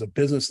 as a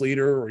business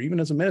leader or even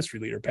as a ministry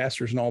leader.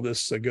 Pastors and all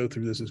this go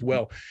through this as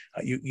well.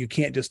 You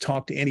can't just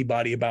talk to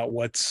anybody about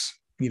what's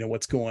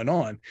going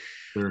on.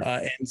 Sure.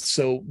 And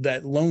so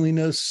that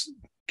loneliness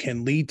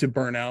can lead to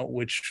burnout,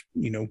 which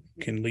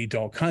can lead to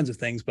all kinds of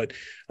things. But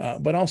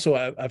also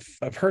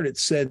I've heard it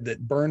said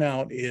that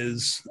burnout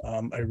is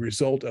a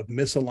result of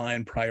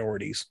misaligned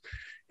priorities.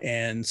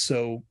 And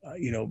so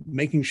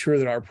making sure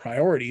that our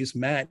priorities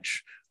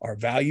match our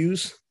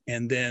values,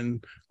 and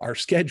then our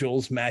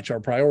schedules match our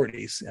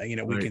priorities. We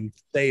Right. can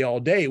say all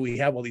day we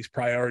have all these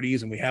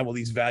priorities and we have all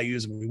these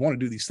values and we want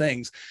to do these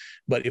things,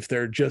 but if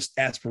they're just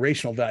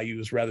aspirational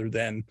values rather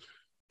than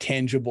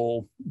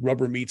tangible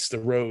rubber meets the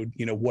road,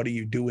 what are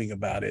you doing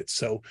about it?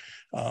 So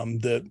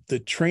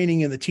the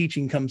training and the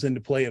teaching comes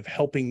into play of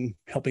helping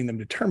them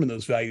determine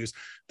those values.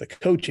 The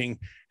coaching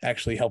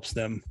actually helps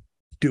them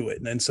do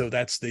it. And so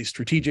that's the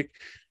strategic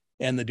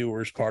and the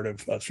doers part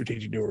of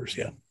Strategic Doers.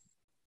 Yeah.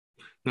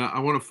 Now,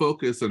 I want to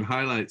focus and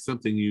highlight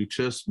something you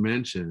just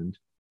mentioned.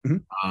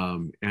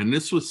 Mm-hmm. And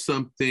this was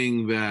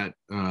something that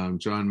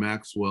John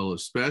Maxwell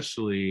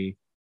especially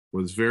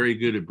was very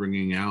good at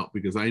bringing out,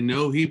 because I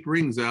know he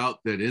brings out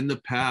that in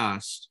the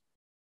past,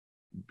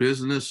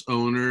 business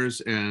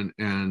owners and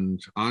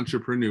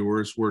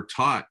entrepreneurs were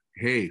taught,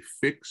 hey,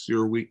 fix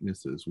your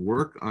weaknesses,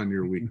 work on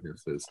your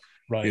weaknesses,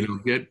 Right.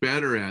 Get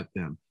better at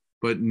them.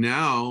 But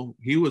now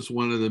he was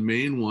one of the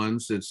main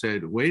ones that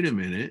said, wait a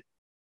minute,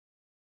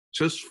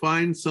 just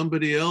find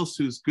somebody else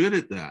who's good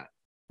at that,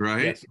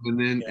 right? Yes.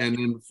 And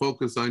then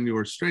focus on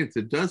your strengths.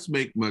 It does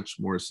make much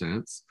more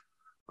sense.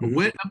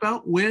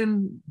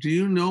 Mm-hmm. Do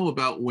you know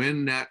about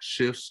when that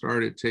shift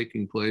started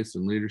taking place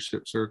in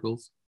leadership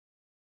circles?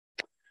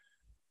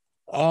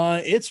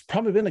 It's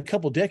probably been a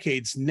couple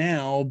decades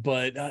now,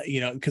 but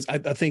because I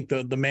think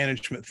the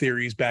management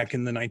theories back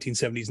in the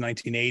 1970s,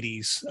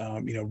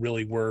 1980s,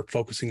 really were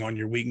focusing on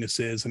your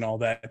weaknesses and all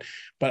that.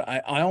 But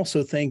I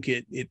also think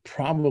it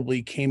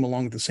probably came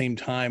along at the same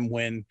time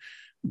when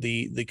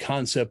the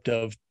concept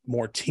of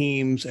more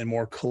teams and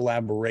more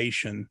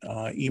collaboration,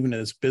 even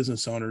as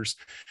business owners,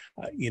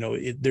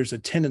 there's a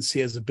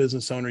tendency as a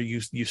business owner,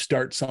 you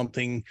start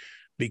something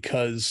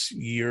because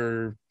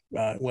you're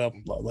well,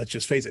 let's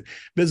just face it,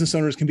 business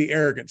owners can be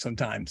arrogant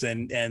sometimes,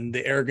 and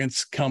the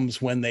arrogance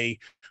comes when they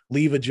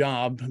leave a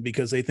job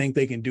because they think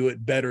they can do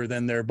it better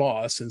than their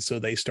boss, and so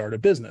they start a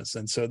business,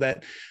 and so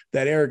that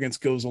arrogance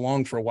goes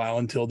along for a while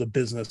until the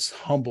business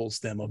humbles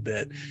them a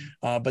bit.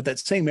 But that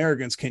same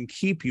arrogance can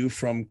keep you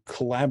from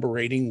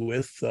collaborating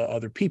with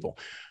other people.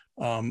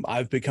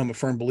 I've become a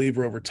firm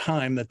believer over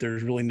time that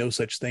there's really no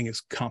such thing as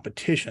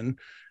competition,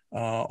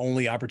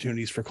 only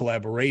opportunities for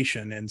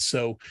collaboration. And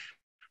so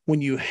when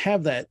you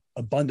have that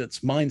abundance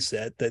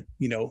mindset that,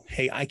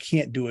 hey, I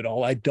can't do it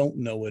all, I don't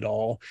know it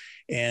all,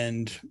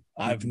 and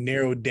I've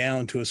narrowed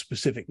down to a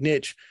specific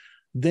niche,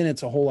 then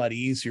it's a whole lot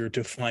easier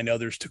to find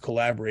others to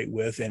collaborate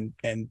with. And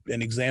an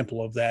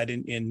example of that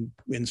in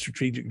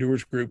Strategic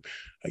Doers Group,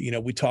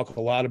 we talk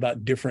a lot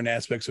about different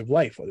aspects of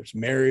life, whether it's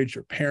marriage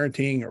or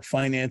parenting or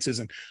finances.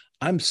 And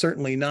I'm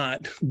certainly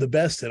not the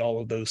best at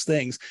all of those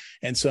things.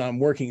 And so I'm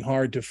working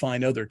hard to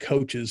find other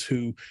coaches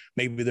who,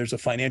 maybe there's a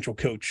financial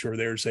coach or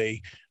there's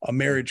a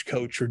marriage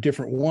coach or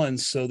different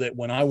ones, so that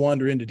when I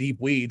wander into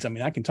deep weeds,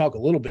 I can talk a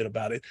little bit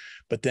about it,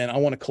 but then I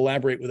want to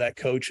collaborate with that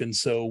coach. And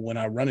so when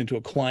I run into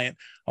a client,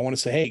 I want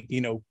to say,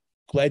 hey,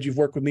 glad you've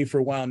worked with me for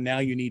a while. Now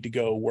you need to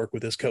go work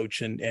with this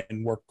coach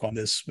and work on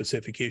this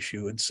specific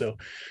issue. And so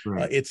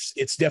Right.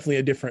 It's definitely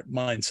a different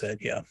mindset.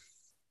 Yeah.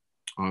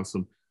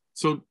 Awesome.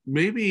 So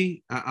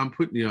maybe I'm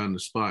putting you on the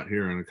spot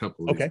here on a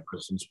couple of these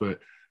questions, but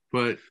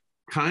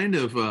kind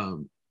of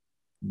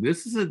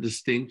this is a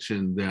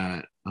distinction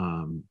that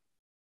a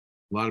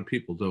lot of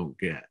people don't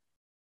get.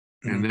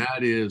 And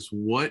that is,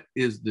 what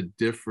is the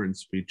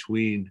difference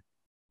between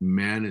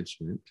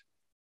management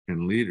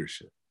and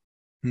leadership?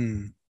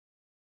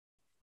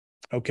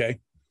 Okay.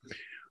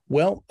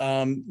 Well,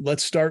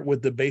 let's start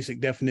with the basic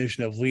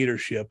definition of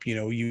leadership.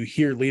 You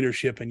hear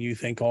leadership and you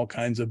think all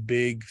kinds of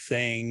big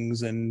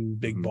things and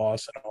big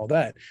boss and all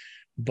that.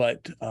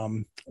 But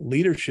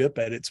leadership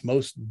at its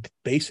most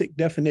basic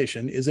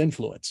definition is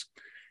influence.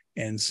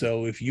 And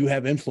so if you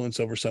have influence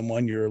over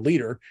someone, you're a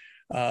leader.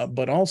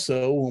 But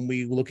also, when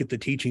we look at the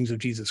teachings of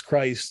Jesus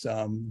Christ,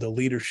 the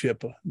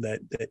leadership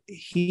that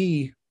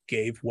he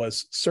gave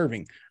was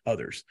serving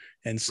others.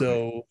 And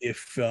so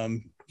if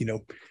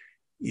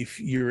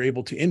you're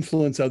able to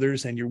influence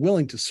others and you're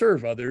willing to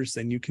serve others,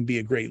 then you can be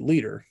a great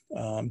leader.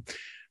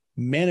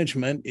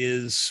 Management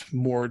is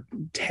more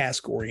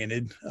task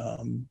oriented.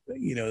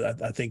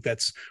 I think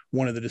that's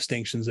one of the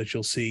distinctions that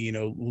you'll see.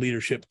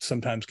 Leadership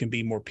sometimes can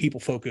be more people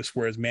focused,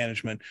 whereas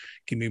management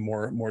can be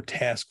more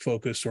task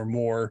focused or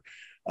more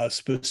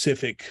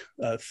specific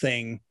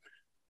thing.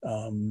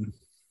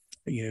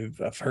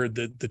 I've heard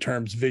the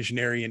terms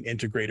visionary and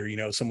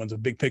integrator. Someone's a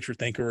big picture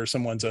thinker or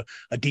someone's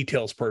a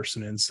details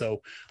person. And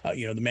so,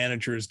 the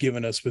manager is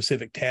given a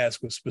specific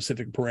task with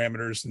specific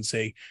parameters and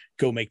say,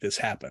 go make this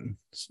happen.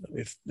 So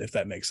if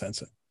that makes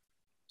sense.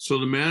 So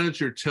the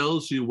manager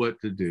tells you what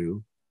to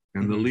do,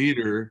 and the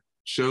leader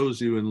shows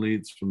you and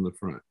leads from the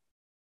front.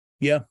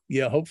 Yeah.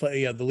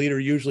 Hopefully, the leader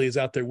usually is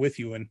out there with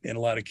you in a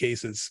lot of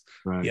cases.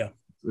 Right. Yeah.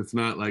 It's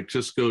not like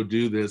just go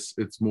do this.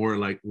 It's more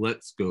like,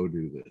 let's go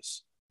do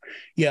this.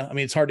 Yeah. I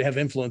mean, it's hard to have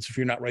influence if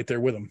you're not right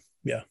there with them.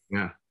 Yeah.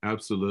 Yeah,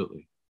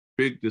 absolutely.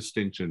 Big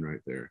distinction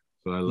right there.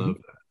 So I love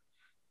that.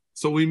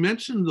 So we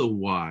mentioned the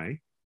why.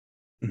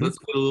 Let's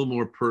get a little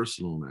more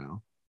personal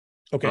now.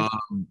 Okay.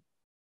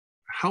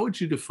 How would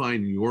you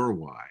define your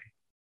why?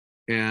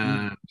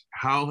 And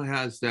how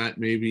has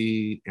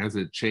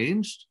it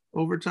changed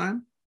over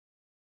time?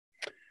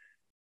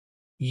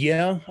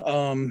 Yeah.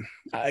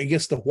 I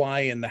guess the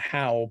why and the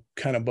how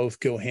kind of both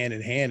go hand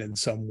in hand in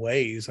some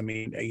ways. I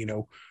mean,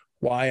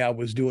 why I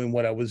was doing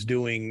what I was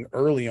doing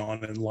early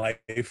on in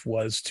life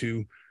was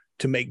to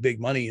make big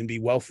money and be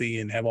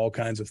wealthy and have all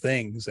kinds of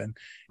things. And,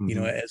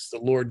 as the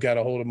Lord got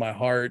a hold of my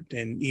heart,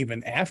 and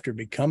even after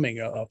becoming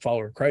a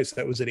follower of Christ,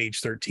 that was at age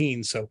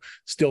 13. So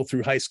still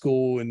through high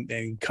school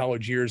and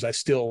college years, I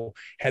still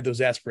had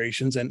those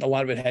aspirations. And a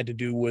lot of it had to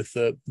do with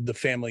the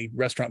family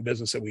restaurant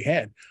business that we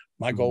had.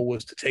 My goal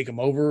was to take them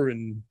over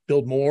and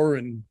build more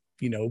and,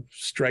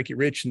 strike it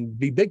rich and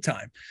be big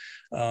time.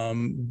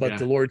 But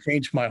the Lord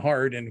changed my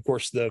heart. And of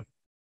course, the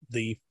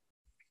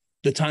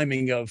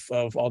timing of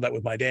all that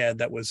with my dad,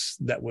 that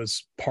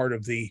was part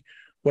of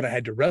what I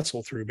had to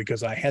wrestle through,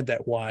 because I had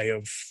that why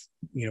of,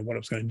 what I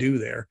was going to do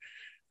there.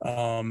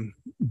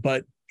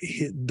 But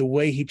the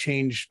way he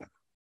changed,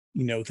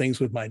 things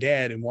with my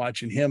dad, and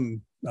watching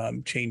him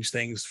change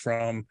things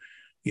from,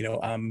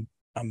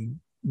 I'm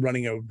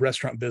running a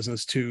restaurant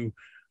business to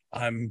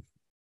I'm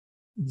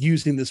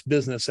using this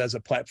business as a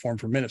platform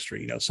for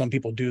ministry. Some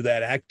people do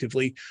that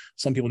actively.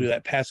 Some people do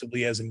that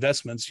passively as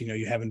investments.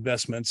 You have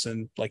investments,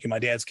 and like in my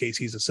dad's case,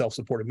 he's a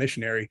self-supported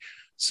missionary.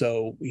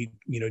 So he,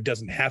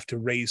 doesn't have to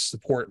raise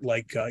support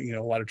like, a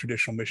lot of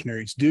traditional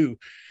missionaries do.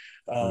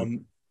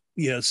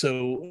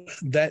 So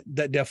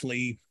that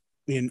definitely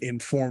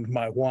informed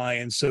my why.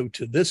 And so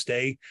to this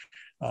day,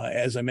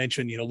 as I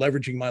mentioned,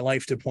 leveraging my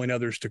life to point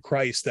others to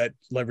Christ, that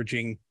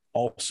leveraging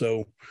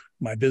also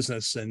my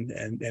business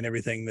and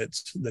everything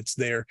that's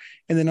there,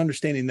 and then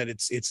understanding that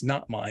it's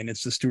not mine,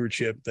 it's the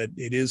stewardship, that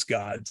it is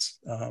God's.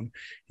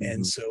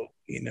 And so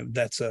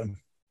that's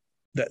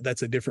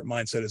a different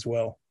mindset as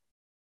well.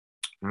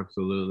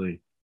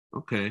 Absolutely.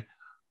 Okay.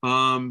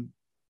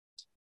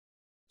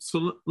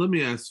 So let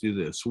me ask you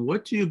this: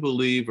 what do you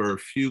believe are a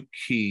few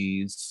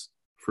keys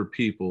for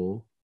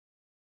people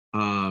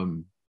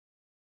to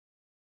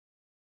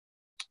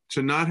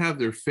not have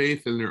their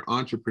faith and their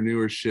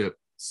entrepreneurship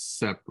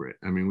separate?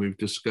 I mean, we've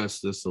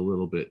discussed this a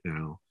little bit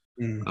now,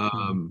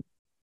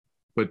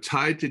 but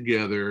tied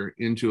together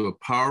into a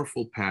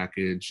powerful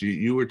package.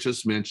 You were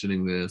just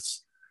mentioning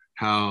this,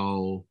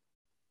 how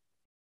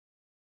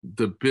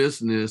the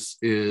business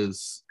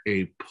is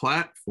a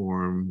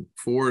platform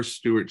for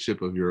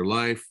stewardship of your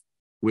life,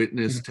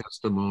 witness,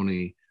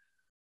 testimony.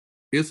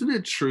 Isn't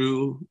it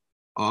true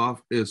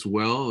as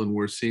well, and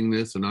we're seeing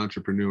this in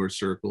entrepreneur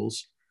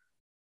circles,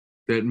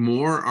 that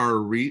more are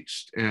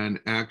reached and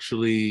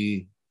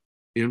actually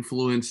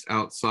influenced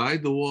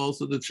outside the walls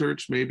of the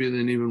church, maybe,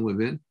 than even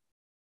within?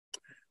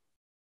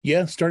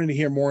 Yeah, starting to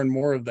hear more and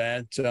more of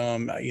that.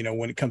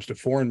 When it comes to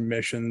foreign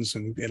missions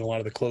and in a lot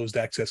of the closed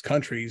access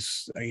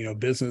countries,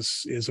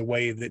 business is a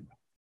way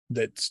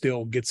that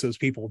still gets those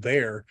people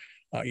there.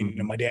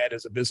 My dad,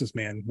 as a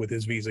businessman with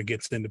his visa,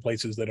 gets into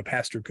places that a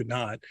pastor could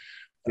not.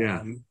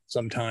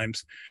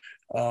 Sometimes.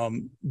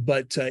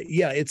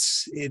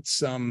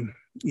 It's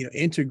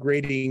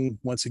integrating,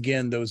 once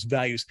again, those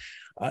values,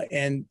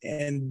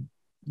 and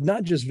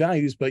not just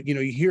values, but you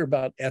hear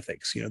about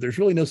ethics. There's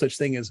really no such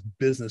thing as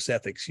business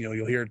ethics.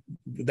 You'll hear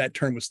that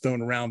term was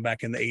thrown around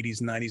back in the 80s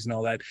and 90s and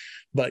all that,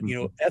 but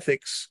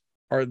ethics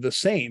are the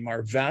same.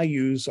 Our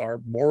values, our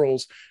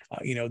morals,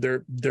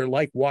 they're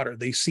like water.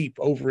 They seep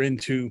over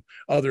into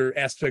other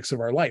aspects of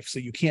our life. So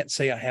you can't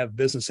say I have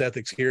business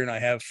ethics here and I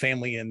have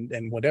family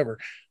and whatever.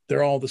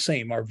 They're all the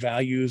same. Our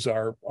values,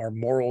 our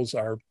morals,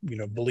 our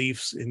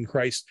beliefs in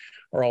Christ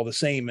are all the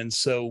same. And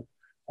so,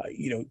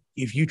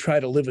 if you try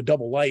to live a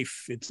double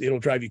life, it'll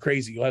drive you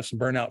crazy. You'll have some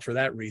burnout for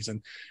that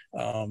reason.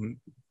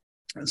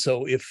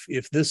 So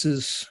if this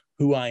is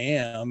who I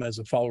am as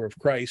a follower of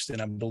Christ, and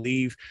I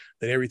believe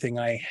that everything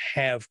I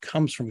have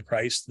comes from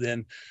Christ,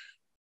 then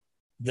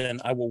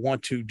I will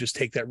want to just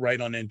take that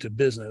right on into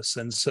business.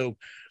 And so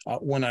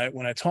when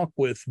I talk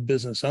with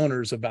business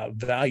owners about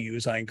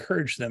values, I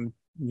encourage them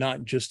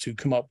not just to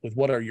come up with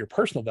what are your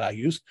personal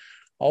values,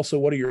 also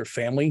what are your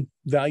family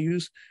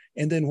values,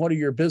 and then what are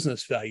your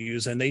business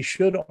values, and they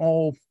should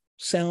all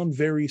sound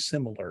very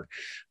similar.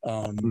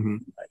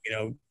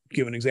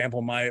 Give an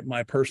example.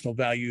 My personal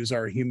values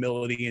are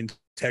humility,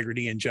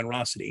 integrity, and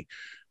generosity.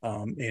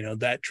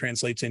 That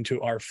translates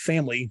into our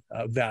family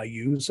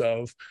values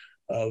of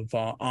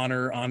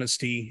honor,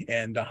 honesty,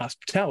 and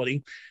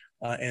hospitality.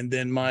 And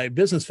then my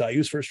business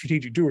values for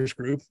Strategic Doers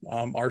Group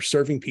are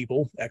serving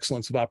people,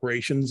 excellence of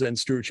operations, and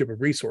stewardship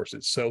of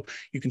resources. So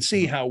you can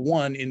see how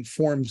one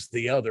informs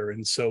the other.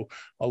 And so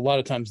a lot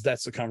of times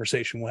that's the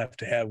conversation we'll have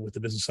to have with the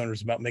business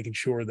owners about making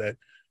sure that,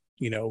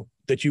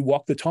 that you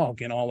walk the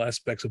talk in all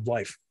aspects of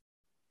life.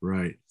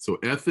 Right. So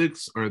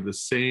ethics are the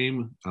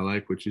same. I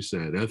like what you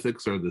said.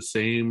 Ethics are the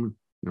same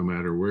no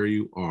matter where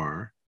you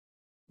are,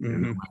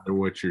 and no matter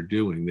what you're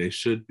doing. They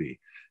should be.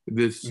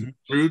 This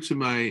drew to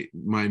my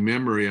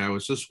memory. I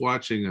was just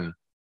watching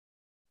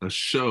a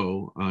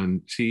show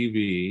on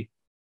TV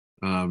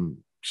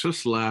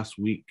just last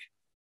week,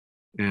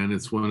 and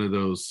it's one of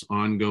those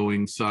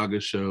ongoing saga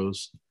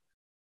shows.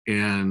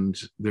 And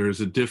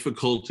there's a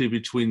difficulty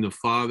between the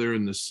father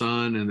and the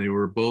son, and they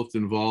were both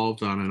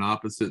involved on an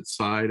opposite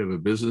side of a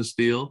business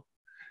deal.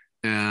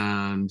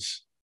 And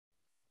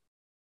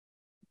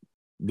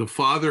the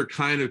father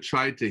kind of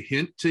tried to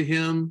hint to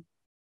him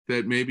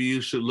that maybe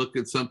you should look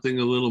at something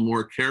a little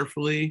more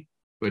carefully,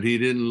 but he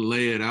didn't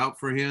lay it out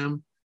for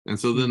him. And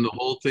so then the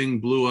whole thing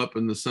blew up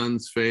in the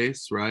son's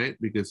face, right?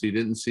 Because he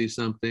didn't see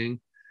something.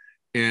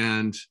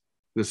 And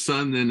the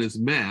son then is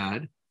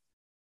mad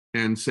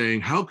and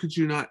saying, how could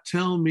you not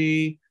tell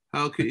me?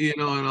 How could,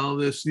 and all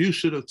this, you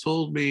should have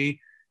told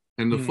me.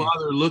 And the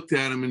father looked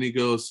at him and he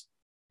goes,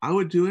 I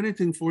would do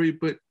anything for you,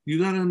 but you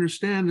got to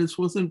understand this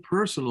wasn't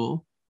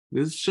personal.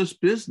 It's just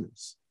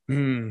business.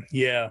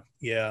 Yeah.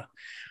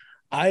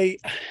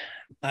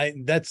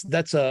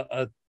 That's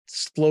a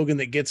slogan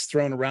that gets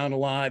thrown around a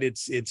lot.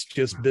 It's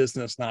just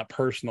business, not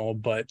personal.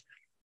 But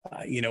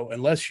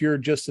unless you're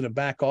just in a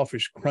back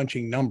office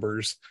crunching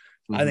numbers,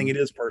 I think it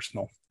is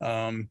personal.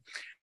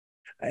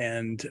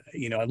 And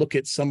I look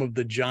at some of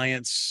the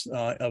giants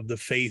of the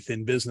faith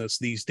in business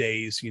these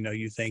days.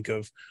 You think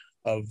of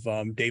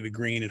David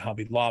Green at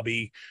Hobby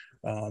Lobby.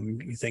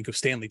 You think of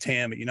Stanley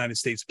Tam at United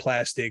States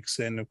Plastics,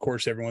 and of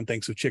course everyone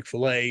thinks of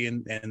Chick-fil-A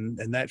and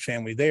that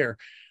family there.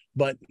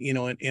 But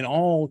in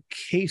all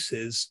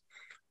cases,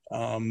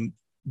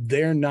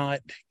 they're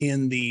not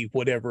in the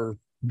whatever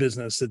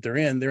business that they're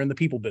in. They're in the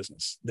people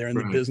business. They're in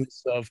the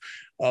business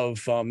of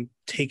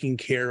taking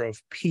care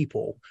of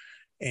people.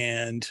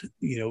 And,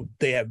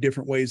 they have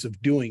different ways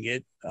of doing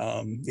it.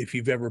 If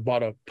you've ever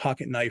bought a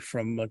pocket knife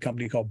from a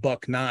company called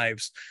Buck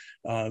Knives,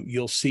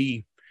 you'll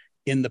see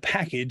in the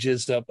package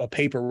is a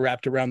paper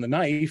wrapped around the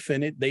knife,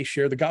 and they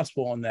share the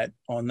gospel on that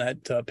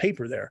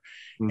paper there.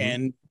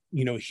 And,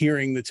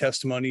 hearing the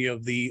testimony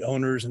of the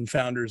owners and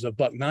founders of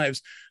Buck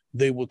Knives,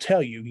 they will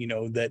tell you,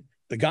 that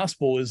the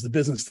gospel is the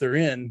business they're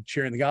in,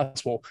 sharing the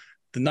gospel.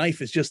 The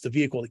knife is just the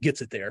vehicle that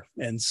gets it there.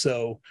 And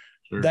so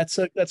that's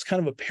kind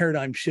of a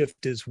paradigm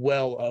shift as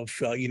well of,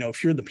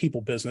 if you're in the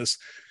people business,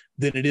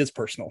 then it is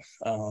personal.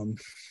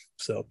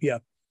 So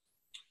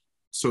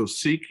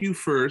seek you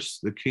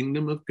first the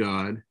kingdom of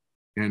God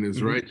and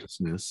his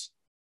righteousness.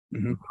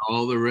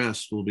 All the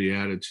rest will be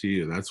added to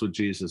you. That's what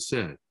Jesus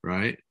said,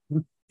 right?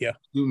 Yeah.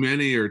 Too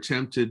many are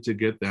tempted to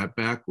get that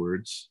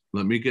backwards.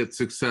 Let me get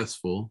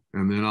successful,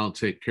 and then I'll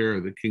take care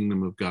of the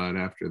kingdom of God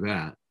after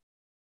that.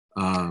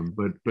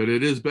 But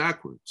it is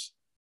backwards.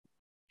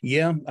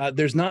 Yeah,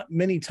 there's not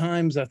many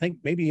times, I think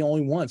maybe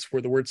only once,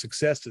 where the word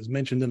success is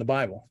mentioned in the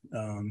Bible.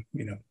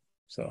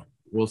 So.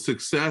 Well,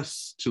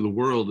 success to the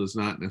world is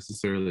not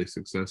necessarily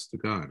success to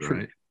God,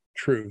 right?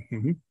 True.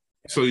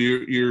 So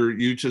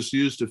you just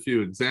used a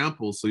few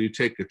examples. So you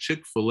take a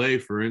Chick-fil-A,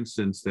 for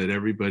instance, that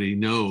everybody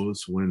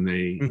knows when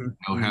they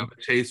have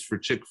a taste for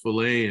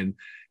Chick-fil-A, and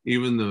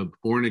even the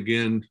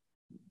born-again,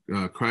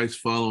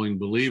 Christ-following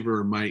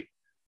believer might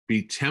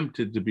be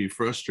tempted to be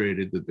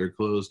frustrated that they're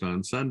closed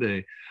on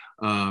Sunday,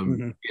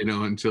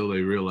 until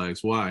they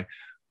realize why.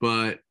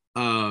 But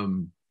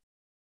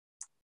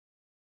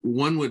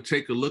one would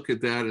take a look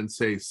at that and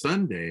say,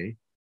 Sunday,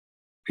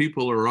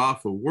 people are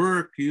off of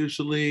work.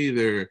 Usually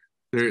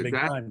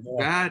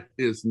that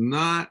is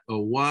not a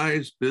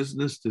wise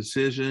business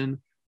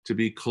decision to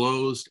be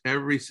closed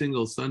every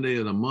single Sunday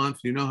of the month.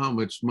 You know how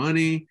much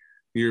money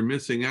you're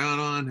missing out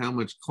on, how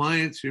much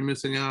clients you're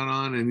missing out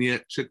on, and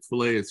yet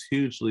Chick-fil-A is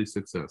hugely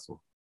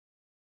successful.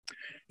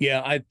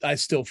 Yeah, I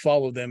still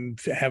follow them,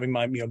 having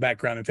my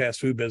background in fast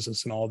food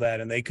business and all that,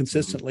 and they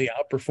consistently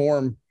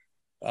outperform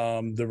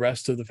the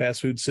rest of the fast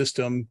food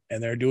system,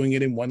 and they're doing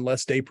it in one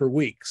less day per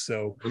week.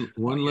 So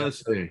one less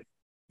day.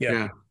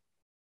 Yeah,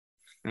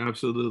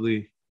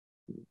 absolutely.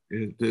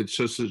 It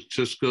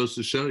just goes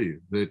to show you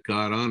that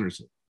God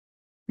honors it.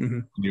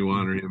 You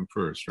honor him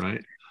first,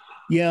 right?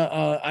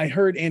 Yeah, I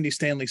heard Andy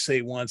Stanley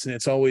say once, and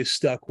it's always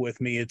stuck with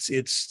me.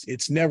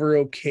 It's never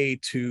okay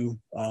to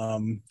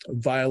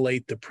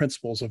violate the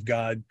principles of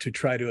God to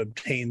try to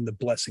obtain the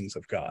blessings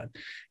of God,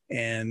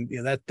 and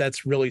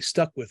that's really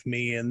stuck with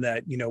me. And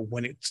that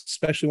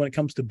especially when it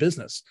comes to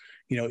business,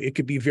 it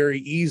could be very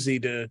easy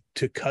to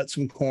cut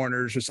some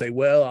corners or say,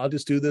 well, I'll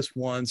just do this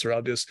once,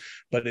 or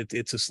but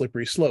it's a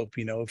slippery slope.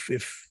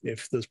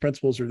 If those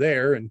principles are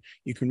there, and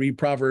you can read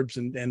Proverbs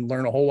and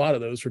learn a whole lot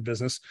of those for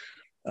business.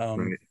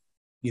 Right.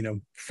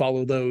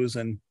 Follow those,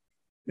 and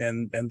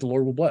the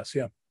Lord will bless.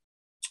 Yeah.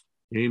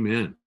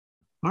 Amen.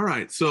 All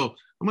right. So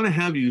I'm going to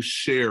have you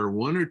share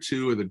one or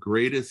two of the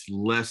greatest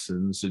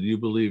lessons that you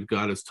believe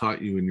God has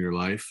taught you in your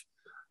life.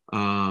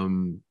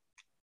 And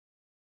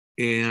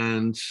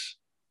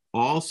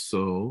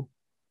also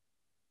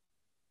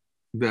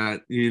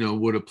that,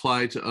 would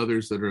apply to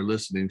others that are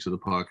listening to the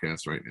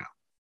podcast right now.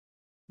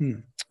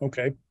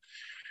 Okay.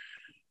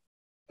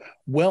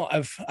 Well,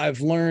 I've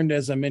learned,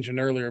 as I mentioned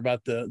earlier,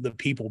 about the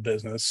people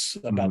business,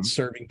 about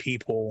serving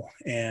people,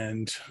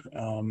 and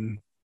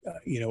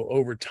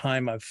over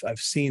time, I've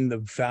seen the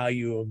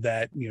value of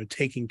that.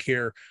 Taking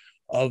care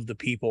of the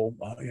people.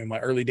 In my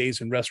early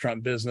days in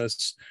restaurant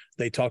business,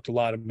 they talked a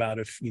lot about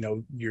if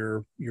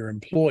your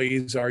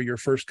employees are your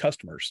first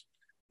customers.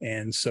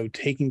 And so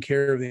taking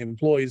care of the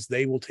employees,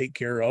 they will take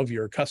care of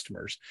your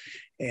customers.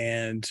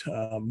 And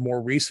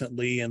more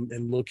recently,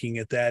 and looking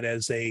at that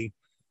as a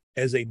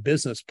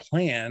business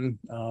plan,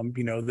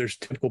 there's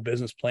typical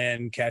business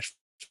plan, cash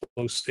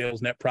flow,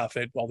 sales, net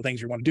profit, all the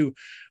things you want to do.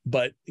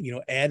 But,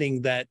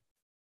 adding that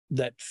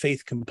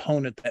faith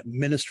component, that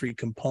ministry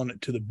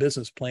component to the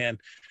business plan,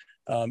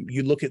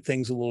 you look at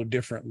things a little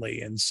differently.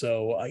 And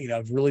so,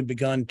 I've really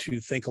begun to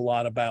think a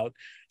lot about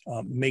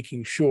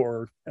making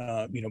sure,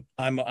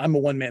 I'm a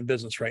one-man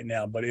business right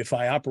now, but if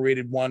I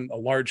operated a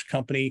large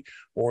company,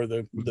 or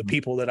the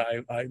people that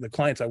the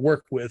clients I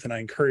work with, and I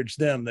encourage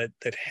them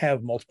that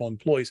have multiple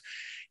employees,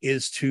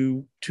 is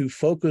to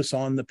focus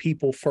on the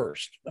people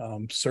first,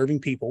 serving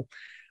people.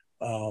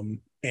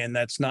 And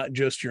that's not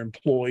just your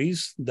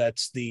employees,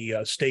 that's the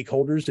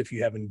stakeholders. If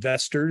you have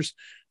investors,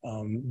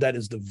 that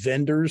is the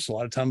vendors. A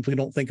lot of times we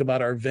don't think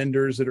about our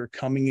vendors that are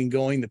coming and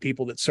going, the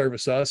people that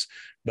service us,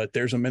 but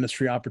there's a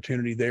ministry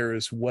opportunity there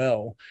as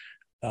well.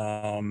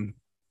 So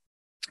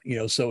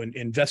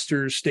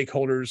investors,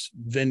 stakeholders,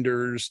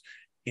 vendors,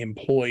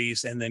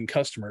 employees, and then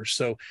customers.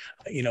 So,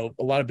 a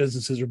lot of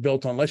businesses are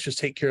built on, let's just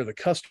take care of the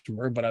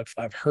customer. But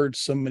I've heard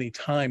so many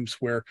times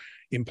where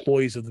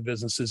employees of the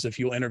businesses, if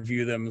you'll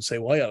interview them and say,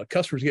 well, yeah,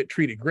 customers get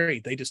treated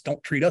great, they just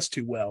don't treat us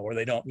too well, or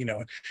they don't,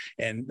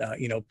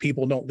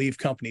 people don't leave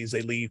companies,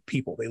 they leave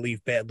people, they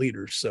leave bad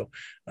leaders. So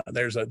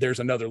there's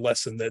another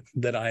lesson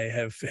that I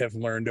have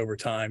learned over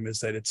time, is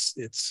that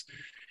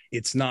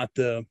it's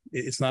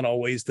not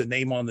always the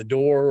name on the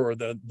door, or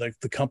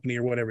the company,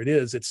 or whatever it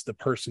is. It's the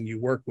person you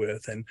work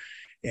with.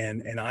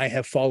 And I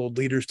have followed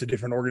leaders to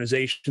different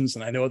organizations,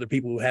 and I know other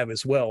people who have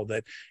as well,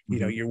 that,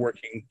 you're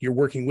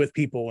working with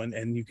people,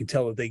 and you can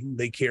tell that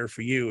they care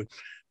for you.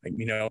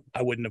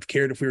 I wouldn't have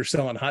cared if we were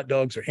selling hot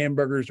dogs or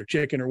hamburgers or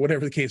chicken or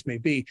whatever the case may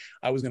be.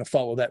 I was going to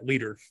follow that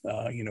leader,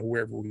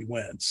 wherever we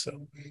went.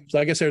 So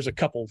I guess there's a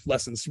couple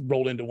lessons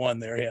rolled into one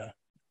there. Yeah.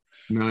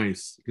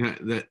 Nice. Yeah,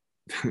 that,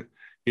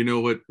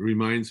 what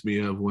reminds me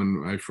of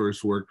when I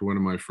first worked, one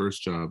of my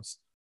first jobs,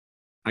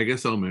 I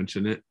guess I'll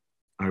mention it.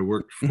 I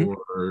worked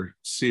for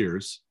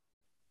Sears.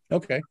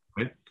 Okay.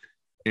 Right?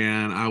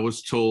 And I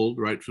was told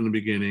right from the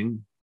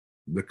beginning,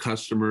 the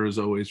customer is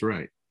always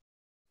right.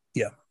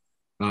 Yeah.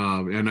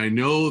 And I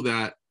know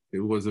that it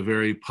was a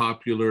very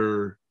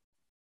popular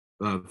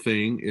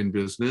thing in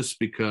business,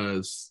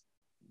 because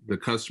the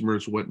customer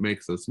is what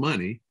makes us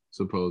money,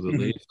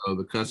 supposedly. So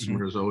the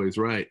customer is always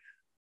right.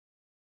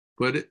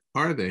 But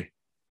are they?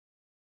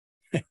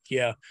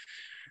 Yeah,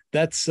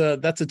 that's a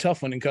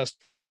tough one in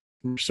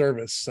customer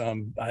service.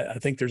 I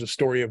think there's a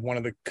story of one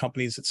of the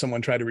companies that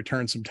someone tried to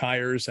return some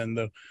tires, and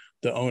the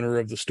owner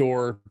of the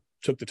store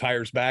took the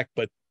tires back,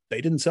 but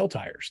they didn't sell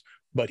tires.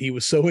 But he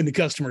was so into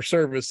customer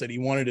service that he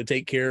wanted to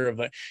take care of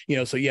it.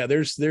 So yeah,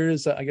 there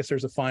is I guess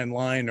there's a fine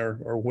line,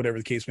 or whatever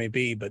the case may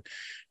be. But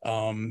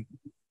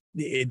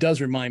it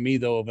does remind me,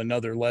 though, of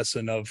another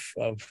lesson of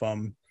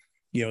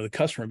the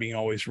customer being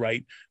always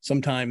right.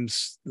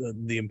 Sometimes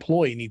the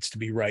employee needs to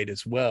be right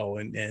as well.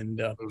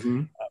 And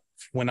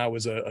when I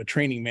was a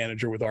training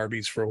manager with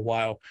Arby's for a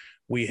while,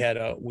 we had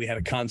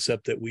a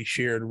concept that we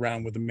shared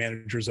around with the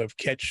managers of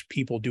catch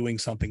people doing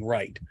something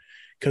right.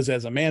 Because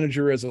as a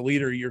manager, as a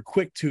leader, you're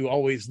quick to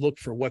always look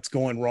for what's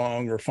going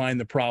wrong, or find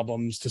the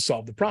problems to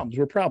solve the problems.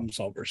 We're problem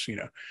solvers,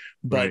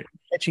 but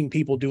catching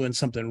people doing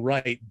something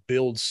right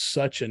builds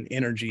such an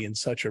energy and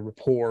such a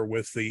rapport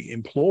with the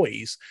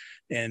employees,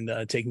 and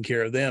taking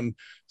care of them,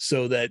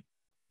 so that,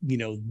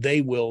 they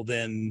will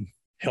then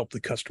help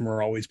the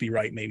customer always be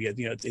right. Maybe,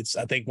 it's,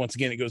 I think once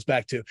again, it goes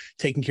back to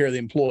taking care of the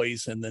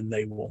employees, and then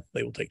they will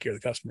take care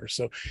of the customers.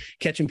 So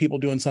catching people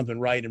doing something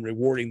right and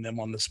rewarding them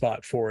on the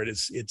spot for it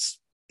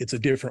it's a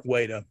different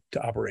way to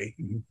operate.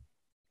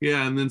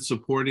 Yeah. And then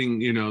supporting,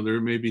 there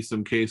may be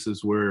some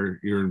cases where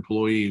your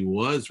employee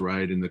was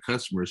right and the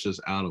customer is just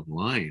out of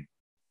line.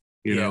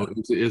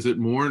 Is it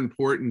more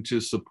important to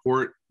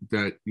support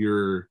that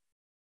your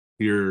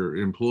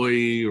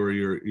employee, or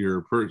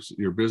your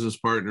business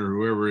partner,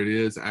 whoever it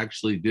is,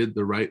 actually did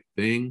the right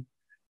thing,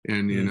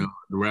 and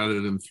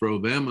rather than throw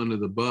them under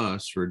the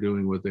bus for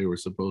doing what they were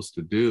supposed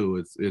to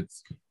do?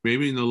 It's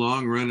maybe in the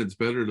long run, it's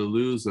better to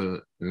lose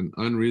an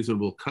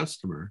unreasonable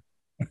customer.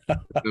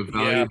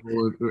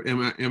 Valuable.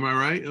 Am I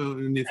right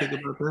when you think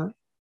about that?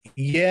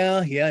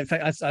 Yeah, yeah. In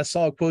fact, I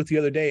saw a quote the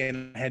other day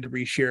and I had to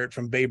reshare it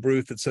from Babe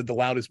Ruth that said the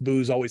loudest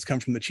boos always come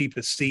from the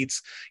cheapest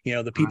seats.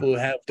 The people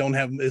who don't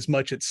have as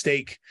much at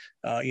stake.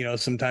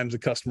 Sometimes a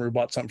customer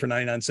bought something for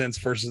 99 cents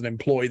versus an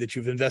employee that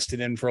you've invested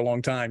in for a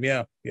long time.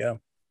 Yeah, yeah.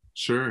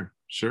 Sure,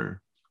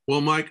 sure.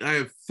 Well, Mike, I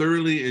have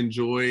thoroughly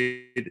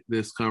enjoyed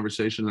this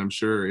conversation. I'm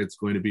sure it's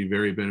going to be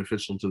very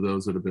beneficial to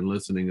those that have been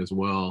listening as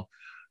well.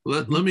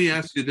 Let me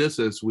ask you this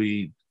as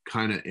we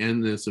kind of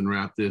end this and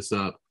wrap this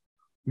up.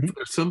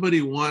 If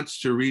somebody wants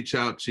to reach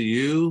out to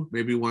you,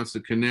 maybe wants to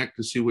connect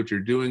to see what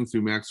you're doing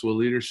through Maxwell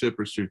Leadership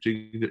or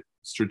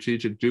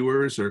Strategic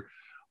Doers or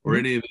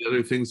any of the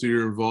other things that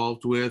you're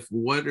involved with,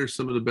 what are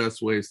some of the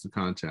best ways to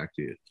contact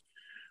you?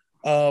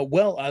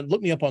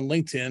 Look me up on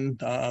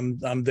LinkedIn.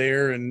 I'm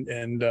there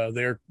and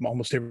there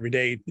almost every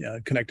day,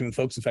 connecting with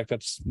folks. In fact,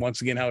 that's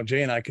once again how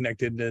Jay and I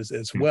connected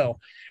as well.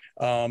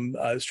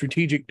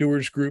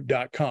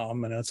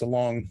 Strategicdoersgroup.com, and that's a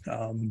long,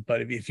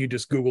 but if you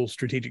just Google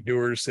Strategic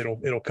Doers,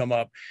 it'll come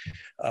up.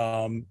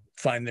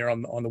 Find there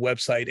on the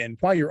website. And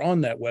while you're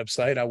on that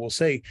website, I will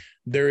say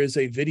there is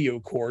a video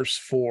course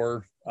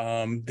for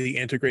the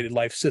integrated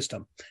life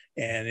system,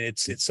 and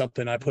it's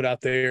something I put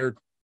out there.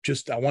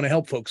 I want to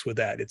help folks with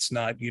that. It's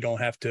not, you don't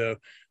have to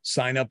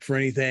sign up for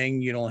anything.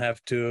 You don't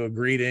have to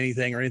agree to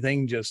anything or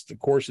anything. Just the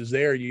course is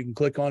there. You can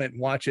click on it and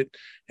watch it,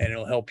 and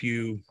it'll help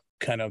you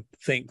kind of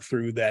think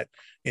through that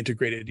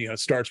integrated, it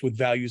starts with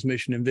values,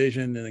 mission, and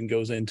vision, and then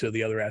goes into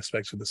the other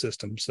aspects of the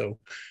system. So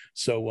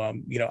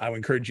I would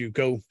encourage you,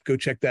 go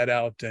check that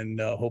out, and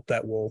hope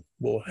that will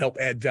help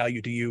add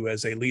value to you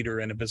as a leader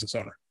and a business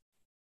owner.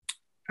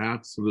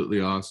 Absolutely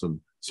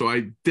awesome. So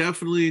I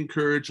definitely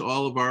encourage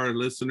all of our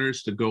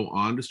listeners to go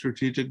on to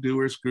Strategic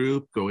Doers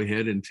Group. Go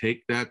ahead and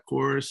take that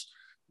course.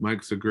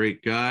 Mike's a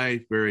great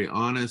guy, very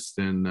honest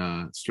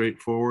and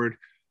straightforward,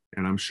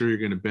 and I'm sure you're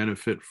going to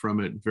benefit from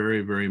it very,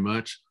 very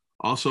much.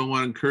 Also, I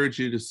want to encourage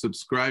you to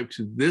subscribe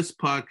to this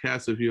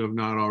podcast if you have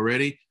not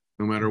already,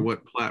 no matter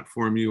what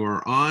platform you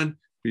are on.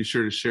 Be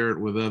sure to share it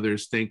with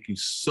others. Thank you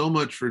so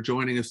much for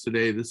joining us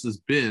today. This has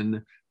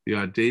been the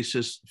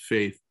Audacious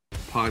Faith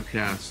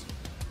Podcast.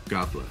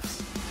 God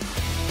bless.